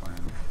fabrication plan.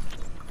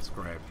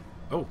 Describe.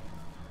 Oh,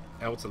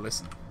 L to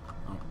listen.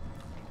 Oh.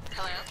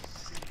 Hello?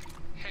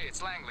 Hey,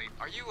 it's Langley.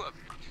 Are you,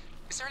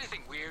 is there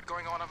anything weird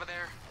going on over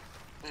there?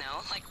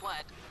 No, like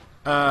what?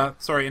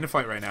 Sorry, in a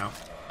fight right now.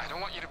 I don't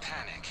want you to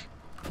panic.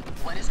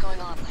 What is going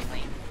on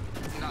lately?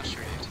 Not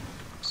sure yet.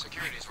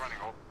 Security's running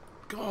all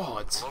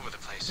God, over the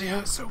place. they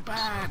hurt so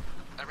bad.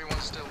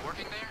 Everyone's still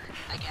working there?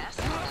 I guess.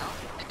 I don't know.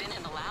 I've been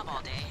in the lab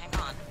all day. Hang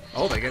on.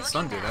 Oh, they get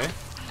stunned, do they?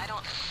 I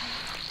don't...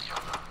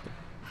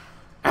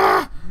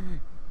 Ah!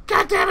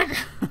 God damn it!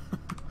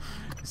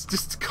 It's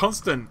just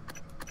constant.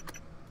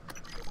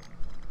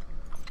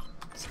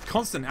 It's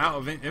constant out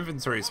of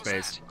inventory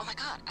space. Oh my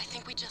god, I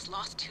think we just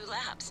lost 2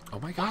 labs. Oh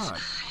my god.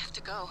 I have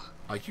to go.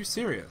 Are you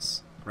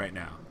serious right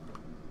now?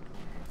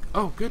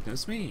 Oh,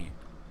 goodness me.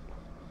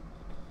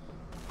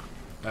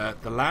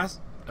 The last...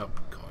 Oh,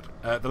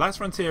 God. The last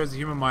frontier is the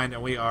human mind,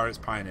 and we are its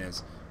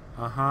pioneers.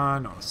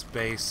 Not a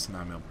space,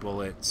 9mm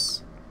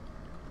bullets.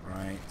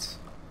 Right.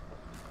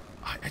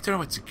 I don't know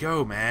where to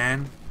go,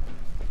 man.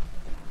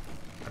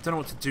 I don't know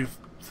what to do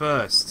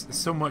first. There's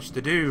so much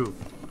to do.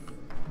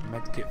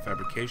 Medkit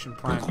fabrication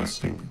plant.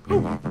 Requesting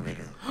new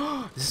operator.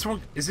 Is this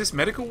one? Is this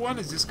medical one?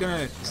 Is this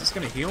gonna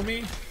heal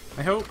me?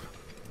 I hope.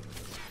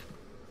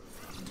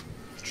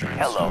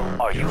 Hello,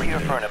 are you here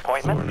for an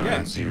appointment?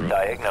 Yeah.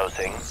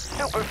 Diagnosing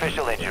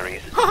superficial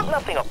injuries.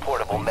 Nothing a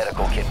portable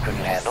medical kit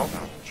couldn't handle.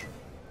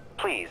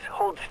 Please,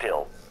 hold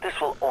still. This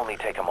will only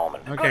take a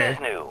moment. Good Okay. as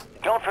new.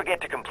 Don't forget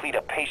to complete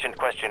a patient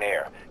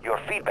questionnaire. Your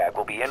feedback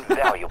will be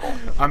invaluable.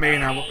 I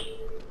mean,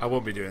 I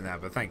won't be doing that,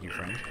 but thank you,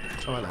 friend.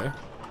 Oh, hello.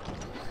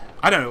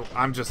 I don't know.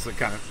 I'm just the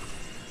kind of...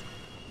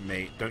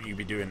 Mate, don't you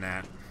be doing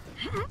that.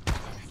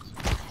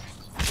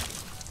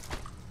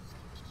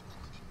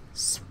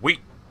 Sweet.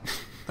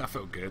 That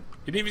felt good.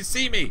 You didn't even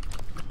see me.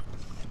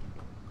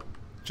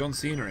 John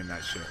Cena in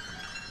that shit.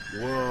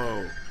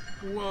 Whoa.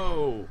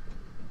 Whoa.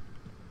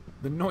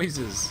 The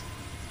noises.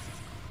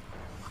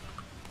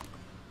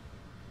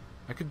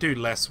 I could do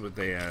less with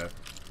the,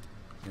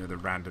 you know, the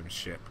random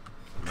shit.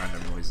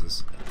 Random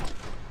noises.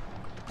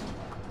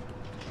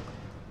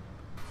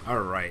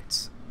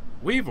 Alright.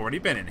 We've already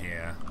been in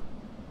here.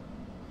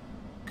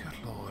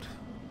 Good lord.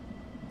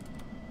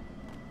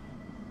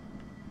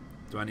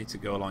 Do I need to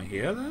go along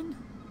here then?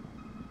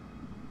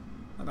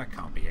 Oh, that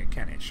can't be it,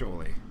 can it?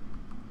 Surely.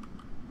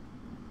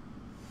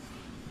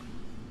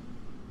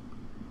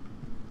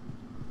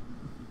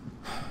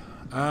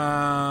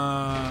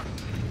 I've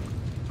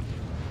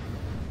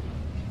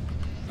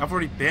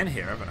already been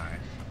here, haven't I?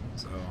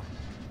 So...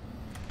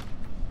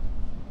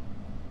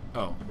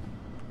 Oh.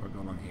 We're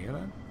going along here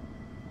then?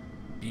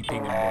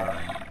 Beeping and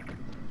whirring.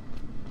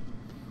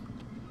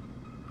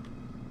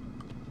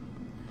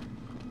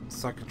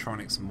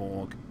 Psychotronics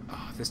morgue.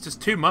 Oh, there's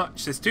just too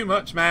much. There's too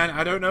much, man.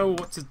 I don't know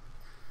what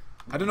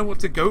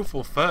to go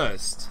for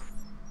first.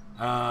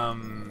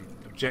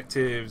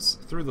 Objectives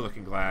through the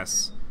looking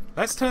glass.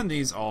 Let's turn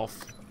these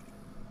off.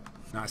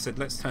 No, I said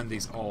let's turn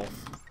these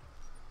off.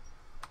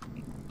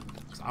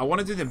 So I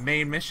want to do the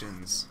main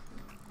missions.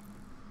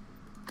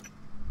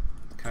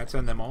 Can I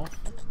turn them off?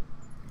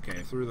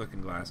 Okay, through the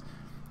looking glass.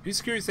 View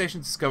security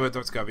station discovered.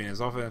 Dr. Garvin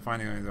is off and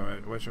finding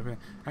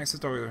access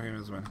Dr.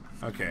 Humans when.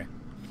 Okay.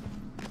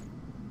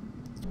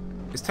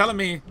 It's telling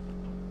me.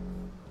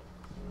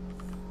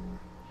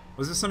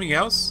 Was there something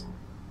else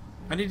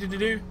I needed to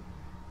do?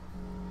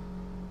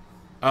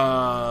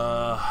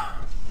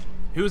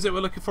 Who is it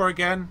we're looking for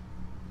again?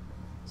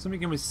 Something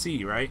begin with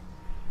C, right?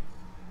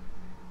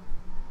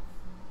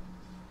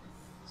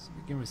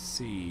 Something begin with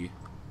C.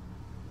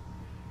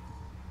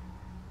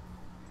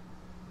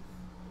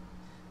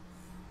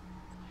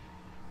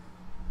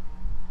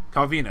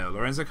 Carvino.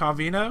 Lorenzo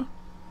Carvino?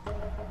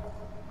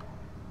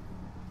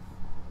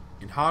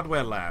 In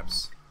hardware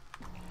labs.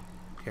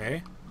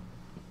 Okay.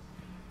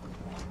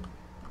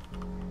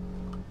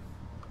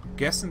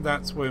 Guessing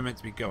that's where we're meant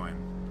to be going.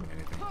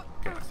 Anything.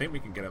 Okay, I think we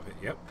can get up it.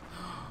 Yep.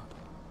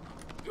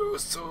 Oh,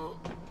 so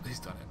he's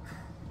done it.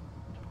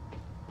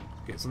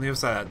 Okay, it's on the other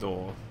side of that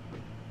door.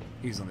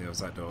 He's on the other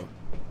side door.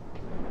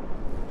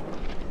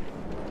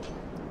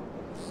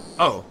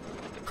 Oh.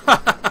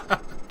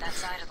 That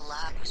side of the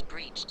lab was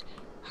breached.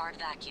 Hard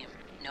vacuum,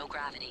 no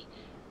gravity.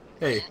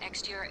 Hey. There's an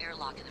exterior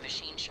airlock in the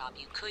machine shop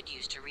you could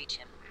use to reach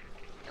him.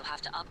 You'll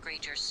have to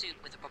upgrade your suit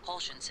with a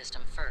propulsion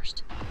system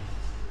first.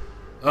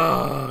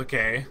 Oh,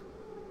 okay.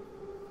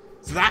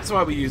 So that's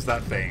why we use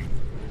that thing.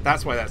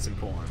 That's why that's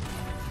important.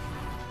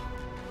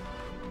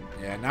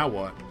 Yeah, now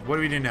what? What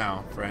do we do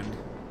now, friend?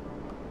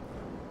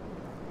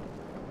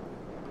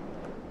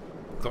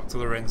 Dr.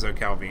 Lorenzo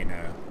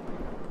Calvino.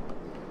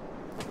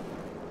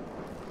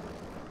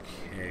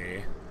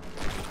 Okay.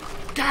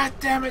 God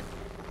damn it!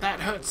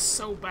 That hurts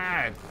so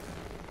bad.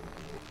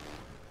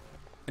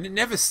 And it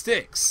never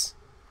sticks.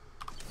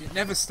 It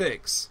never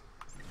sticks.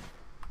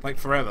 Like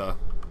forever.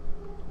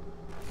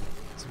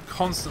 So I'm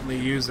constantly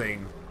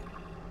using...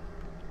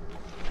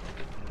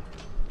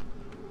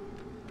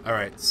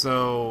 Alright,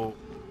 so...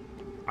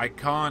 I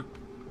can't...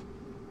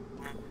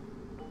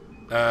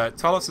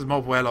 Talos has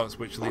multiple airlocks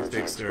which leads to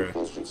the exterior.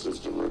 Propulsion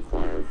system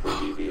required for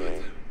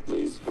DVA.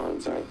 Please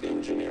contact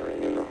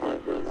engineering in the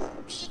hardware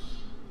labs.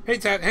 Hey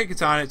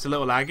Katana, it's a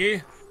little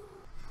laggy.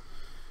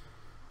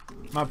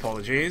 My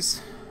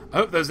apologies. I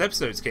hope those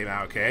episodes came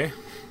out okay.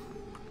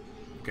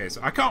 Okay,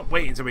 so I can't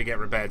wait until we get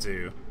Repair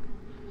 2.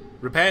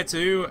 Repair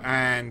 2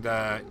 and...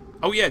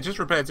 oh yeah, just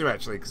Repair 2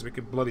 actually, because we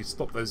can bloody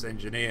stop those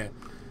engineer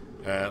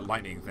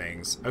lightning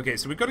things. Okay,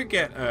 so we've got to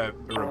get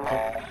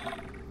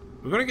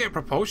we've got to get a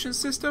propulsion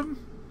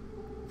system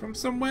from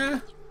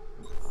somewhere.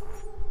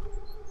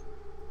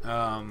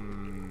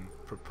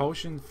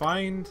 Propulsion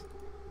find,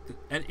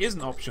 and it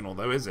isn't optional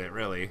though, is it?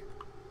 Really?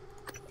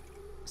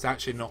 It's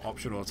actually not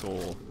optional at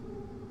all.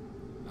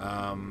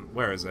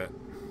 Where is it?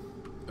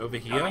 Over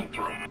here.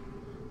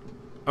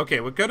 Okay,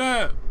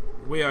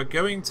 we are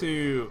going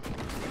to.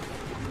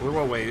 We're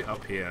all way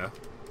up here.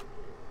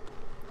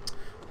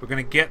 We're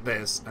gonna get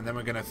this, and then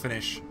we're gonna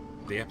finish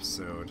the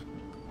episode.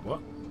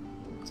 What?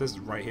 It says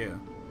right here.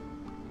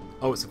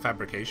 Oh, it's a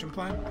fabrication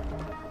plan?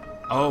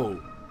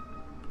 Oh.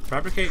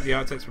 Fabricate the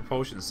Artex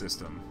propulsion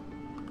system.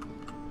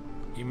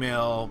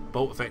 Email,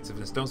 bolt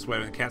effectiveness, don't swear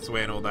when the cat's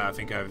away and all that. I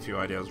think I have a few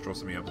ideas. Draw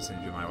something up and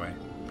send you my way.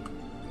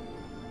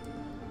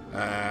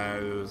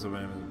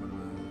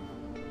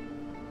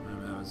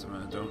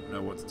 Don't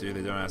know what to do.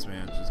 They don't ask me.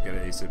 I just get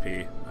an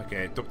ACP.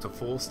 Okay, Dr.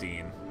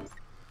 Falstein.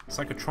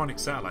 Psychotronic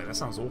satellite. That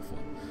sounds awful.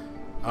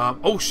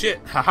 Oh shit!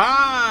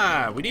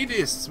 Haha! We need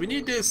this. We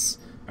need this.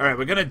 All right,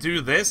 we're gonna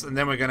do this, and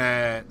then we're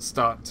gonna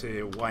start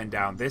to wind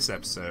down this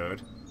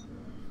episode.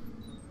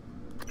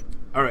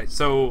 All right.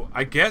 So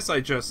I guess I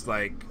just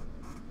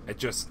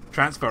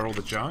transfer all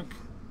the junk.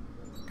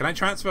 Can I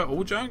transfer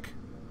all junk?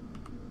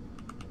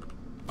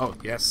 Oh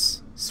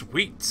yes.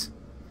 Sweet.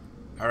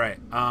 All right.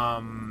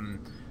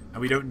 And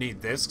we don't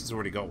need this because we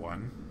already got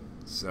one.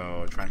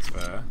 So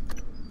transfer.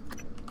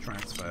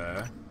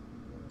 Transfer.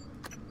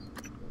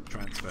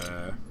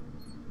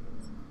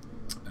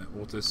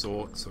 Auto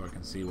sort so I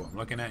can see what I'm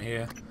looking at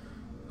here.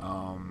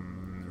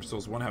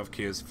 Restores 1 health,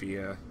 cures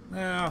fear.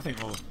 I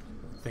think we'll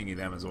thingy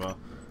them as well.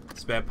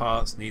 Spare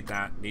parts, need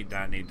that.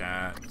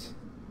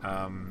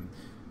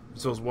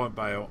 Restores 1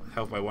 by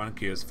health by 1,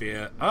 cures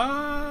fear.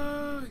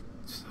 I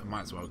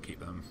might as well keep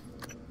them.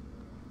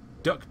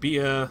 Duck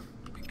beer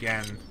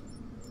again.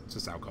 It's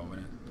just alcohol in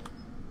it.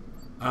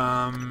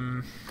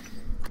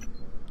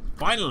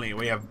 Finally,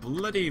 we have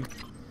bloody...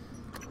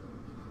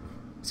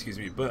 Excuse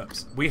me,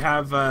 burps. We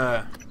have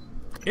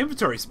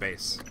inventory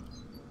space.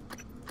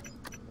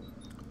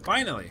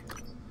 Finally.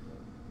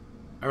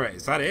 Alright,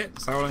 is that it?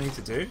 Is that all I need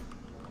to do?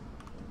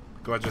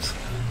 Do I just...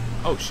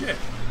 Oh, shit.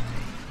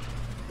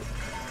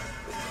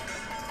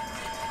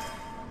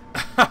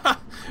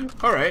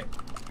 Alright.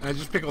 I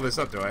just pick all this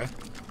up, do I?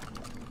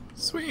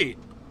 Sweet.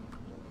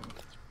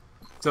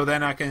 So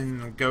then I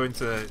can go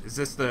into... Is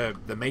this the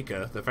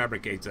maker, the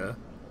fabricator?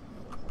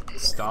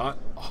 Start.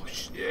 Oh,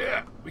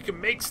 shit. We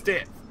can make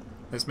stuff.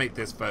 Let's make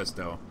this first,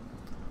 though.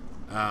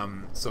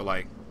 So,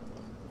 like,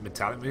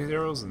 metallic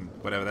materials and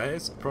whatever that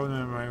is.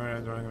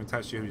 Probably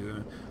attach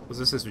you. What's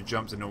this? With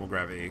jumps in normal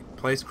gravity.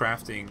 Place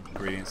crafting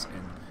ingredients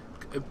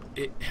in.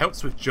 It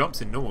helps with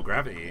jumps in normal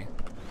gravity.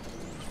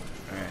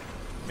 Alright.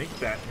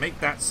 Make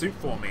that suit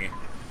for me.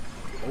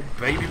 Oh,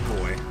 baby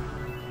boy.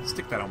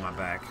 Stick that on my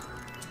back.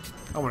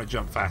 I want to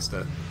jump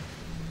faster.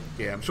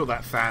 Yeah, I'm sure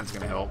that fan's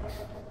going to help.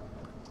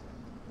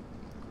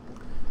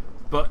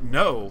 But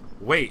no,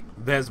 wait,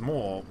 there's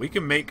more. We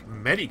can make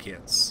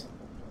medikits.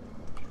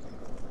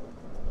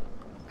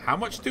 How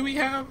much do we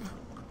have?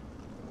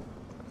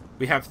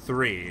 We have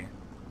 3.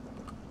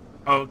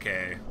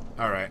 Okay.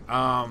 Alright.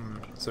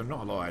 So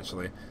not a lot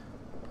actually.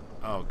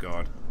 Oh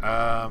god.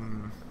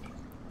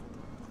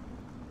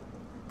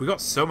 We got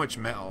so much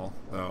metal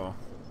though.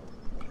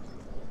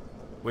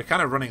 We're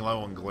kind of running low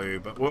on glue,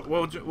 but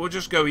we'll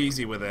just go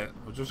easy with it.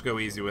 We'll just go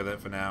easy with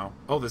it for now.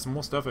 Oh, there's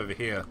more stuff over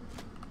here.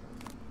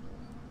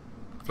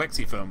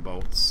 Flexifoam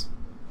bolts.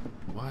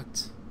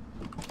 What?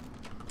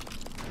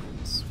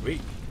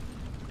 Sweet.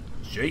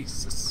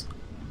 Jesus.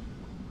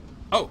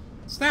 Oh,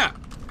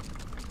 snap!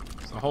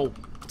 It's a whole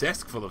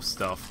desk full of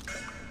stuff.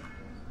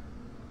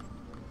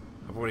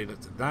 I've already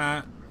looked at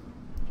that.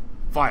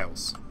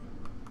 Files.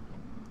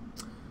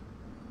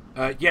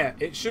 Yeah,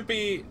 it should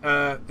be,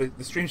 the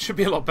stream should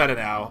be a lot better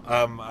now.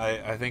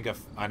 I think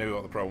I knew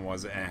what the problem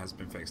was, and it has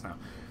been fixed now.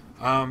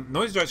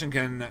 Noise direction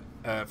can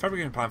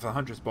fabricate a plan for the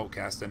Huntress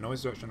Boltcaster.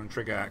 Noise direction on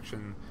trigger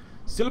action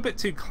still a bit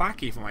too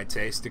clacky for my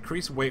taste.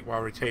 Decrease weight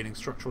while retaining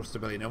structural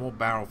stability. No more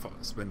barrel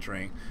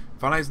splintering.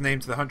 Finalize name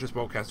to the Huntress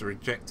Boltcaster.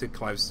 Rejected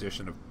Clive's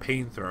suggestion of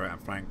Pain Thrower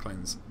and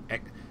Franklin's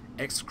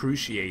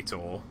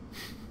Excruciator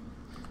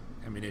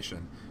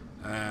ammunition.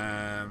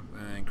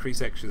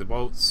 Increase extra the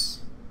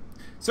bolts.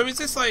 So is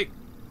this like?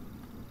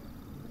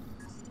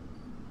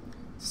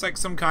 It's like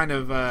some kind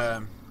of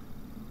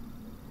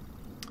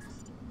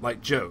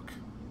like joke,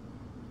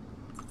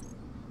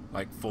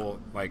 like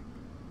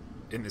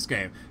in this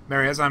game.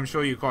 Mary, as I'm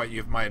sure you might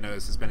have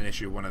noticed, there's been an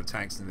issue with one of the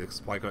tanks in the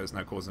supply car is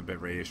now causing a bit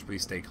of radiation.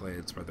 Please stay clear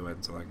and spread the word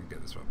until I can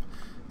get this up.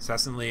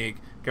 Assassin League.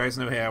 Gary's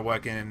no here,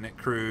 working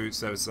crew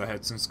services. I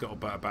heard some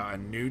scuttlebutt about a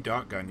new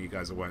dart gun you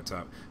guys have worked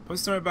up.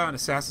 Post something about an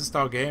assassin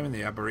style game in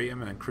the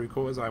Arboretum and crew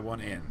quarters. I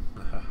want in.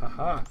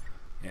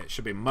 Yeah, it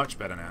should be much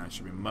better now. It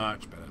should be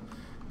much better.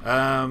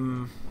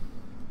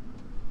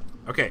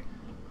 Okay.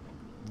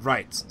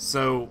 Right.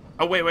 So,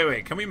 oh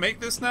wait. Can we make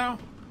this now?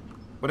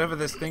 Whatever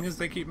this thing is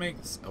they keep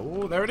making.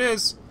 Oh, there it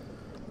is.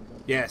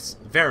 Yes,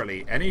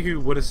 verily, any who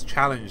would have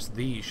challenged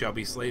thee shall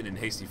be slain in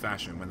hasty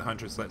fashion. When the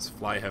Huntress lets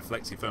fly her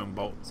flexifoam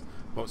bolts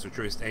with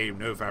truest aim,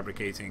 no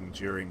fabricating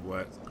during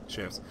work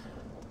shifts.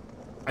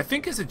 I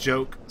think it's a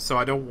joke, so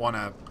I don't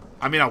wanna.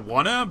 I mean, I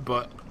wanna,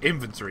 but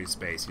inventory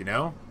space, you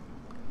know.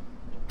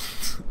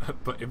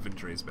 But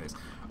inventory space.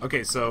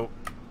 Okay, so.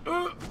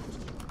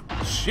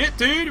 Shit,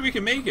 dude, we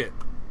can make it.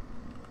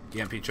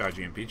 EMP charge,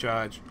 EMP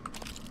charge.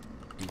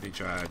 EMP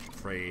charge,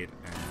 afraid,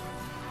 and...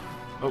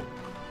 Oh.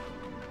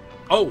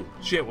 Oh,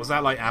 shit, was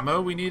that like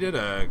ammo we needed?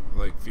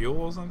 Like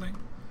fuel or something?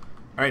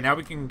 Alright, now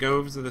we can go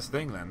over to this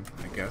thing then,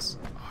 I guess.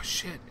 Oh,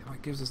 shit, it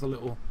like gives us a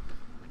little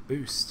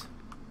boost.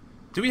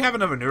 Do we have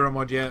another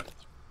neuromod yet?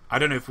 I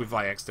don't know if we've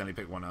like accidentally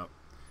picked one up.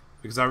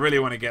 Because I really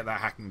want to get that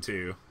hacking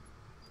 2.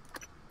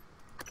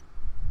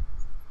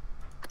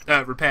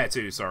 Repair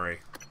 2, sorry.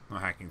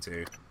 Not hacking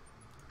 2.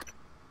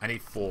 I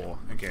need 4.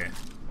 Okay.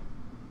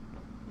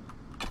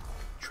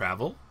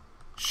 Travel?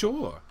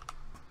 Sure.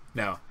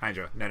 No,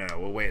 Andrew. No.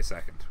 We'll wait a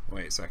second.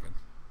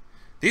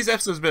 These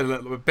episodes have been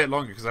a bit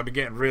longer because I've been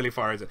getting really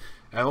far into.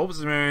 Orbits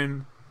of the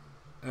moon.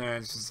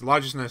 It's the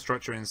largest known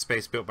structure in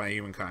space built by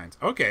humankind.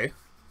 Okay.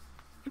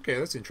 Okay,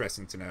 that's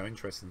interesting to know.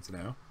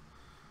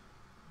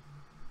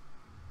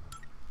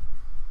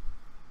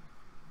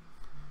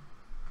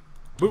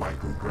 Woo.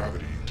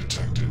 Microgravity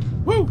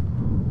detected. Woo!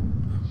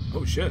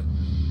 Oh shit.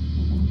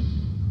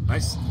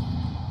 Nice.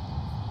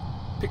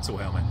 Pixel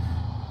helmet.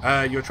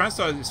 Your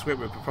transstar is equipped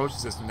with a propulsion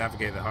system to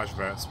navigate the harsh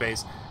environment of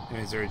space.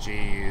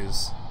 0G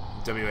use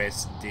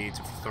WASD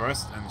to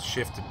thrust and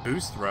shift to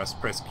boost thrust.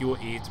 Press Q or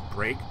E to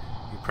brake.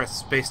 You press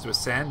space to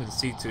ascend and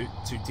C to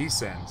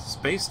descend.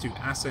 Space to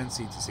ascend,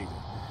 C to C.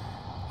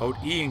 Hold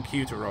E and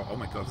Q to roll. Oh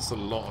my god, that's a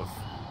lot of...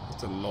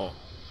 That's a lot.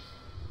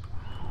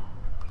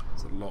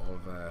 That's a lot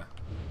of...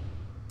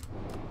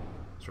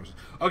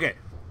 Okay.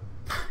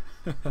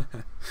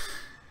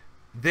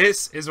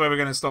 This is where we're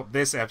going to stop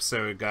this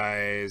episode,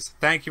 guys.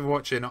 Thank you for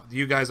watching,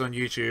 you guys on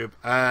YouTube.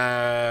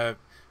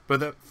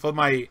 But for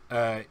my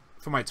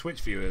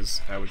Twitch viewers,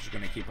 which is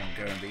going to keep on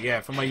going. But yeah,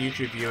 for my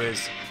YouTube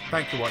viewers,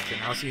 thank you for watching.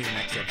 I'll see you in the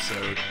next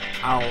episode.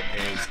 Owl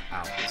is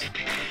out.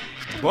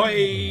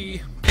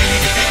 Bye!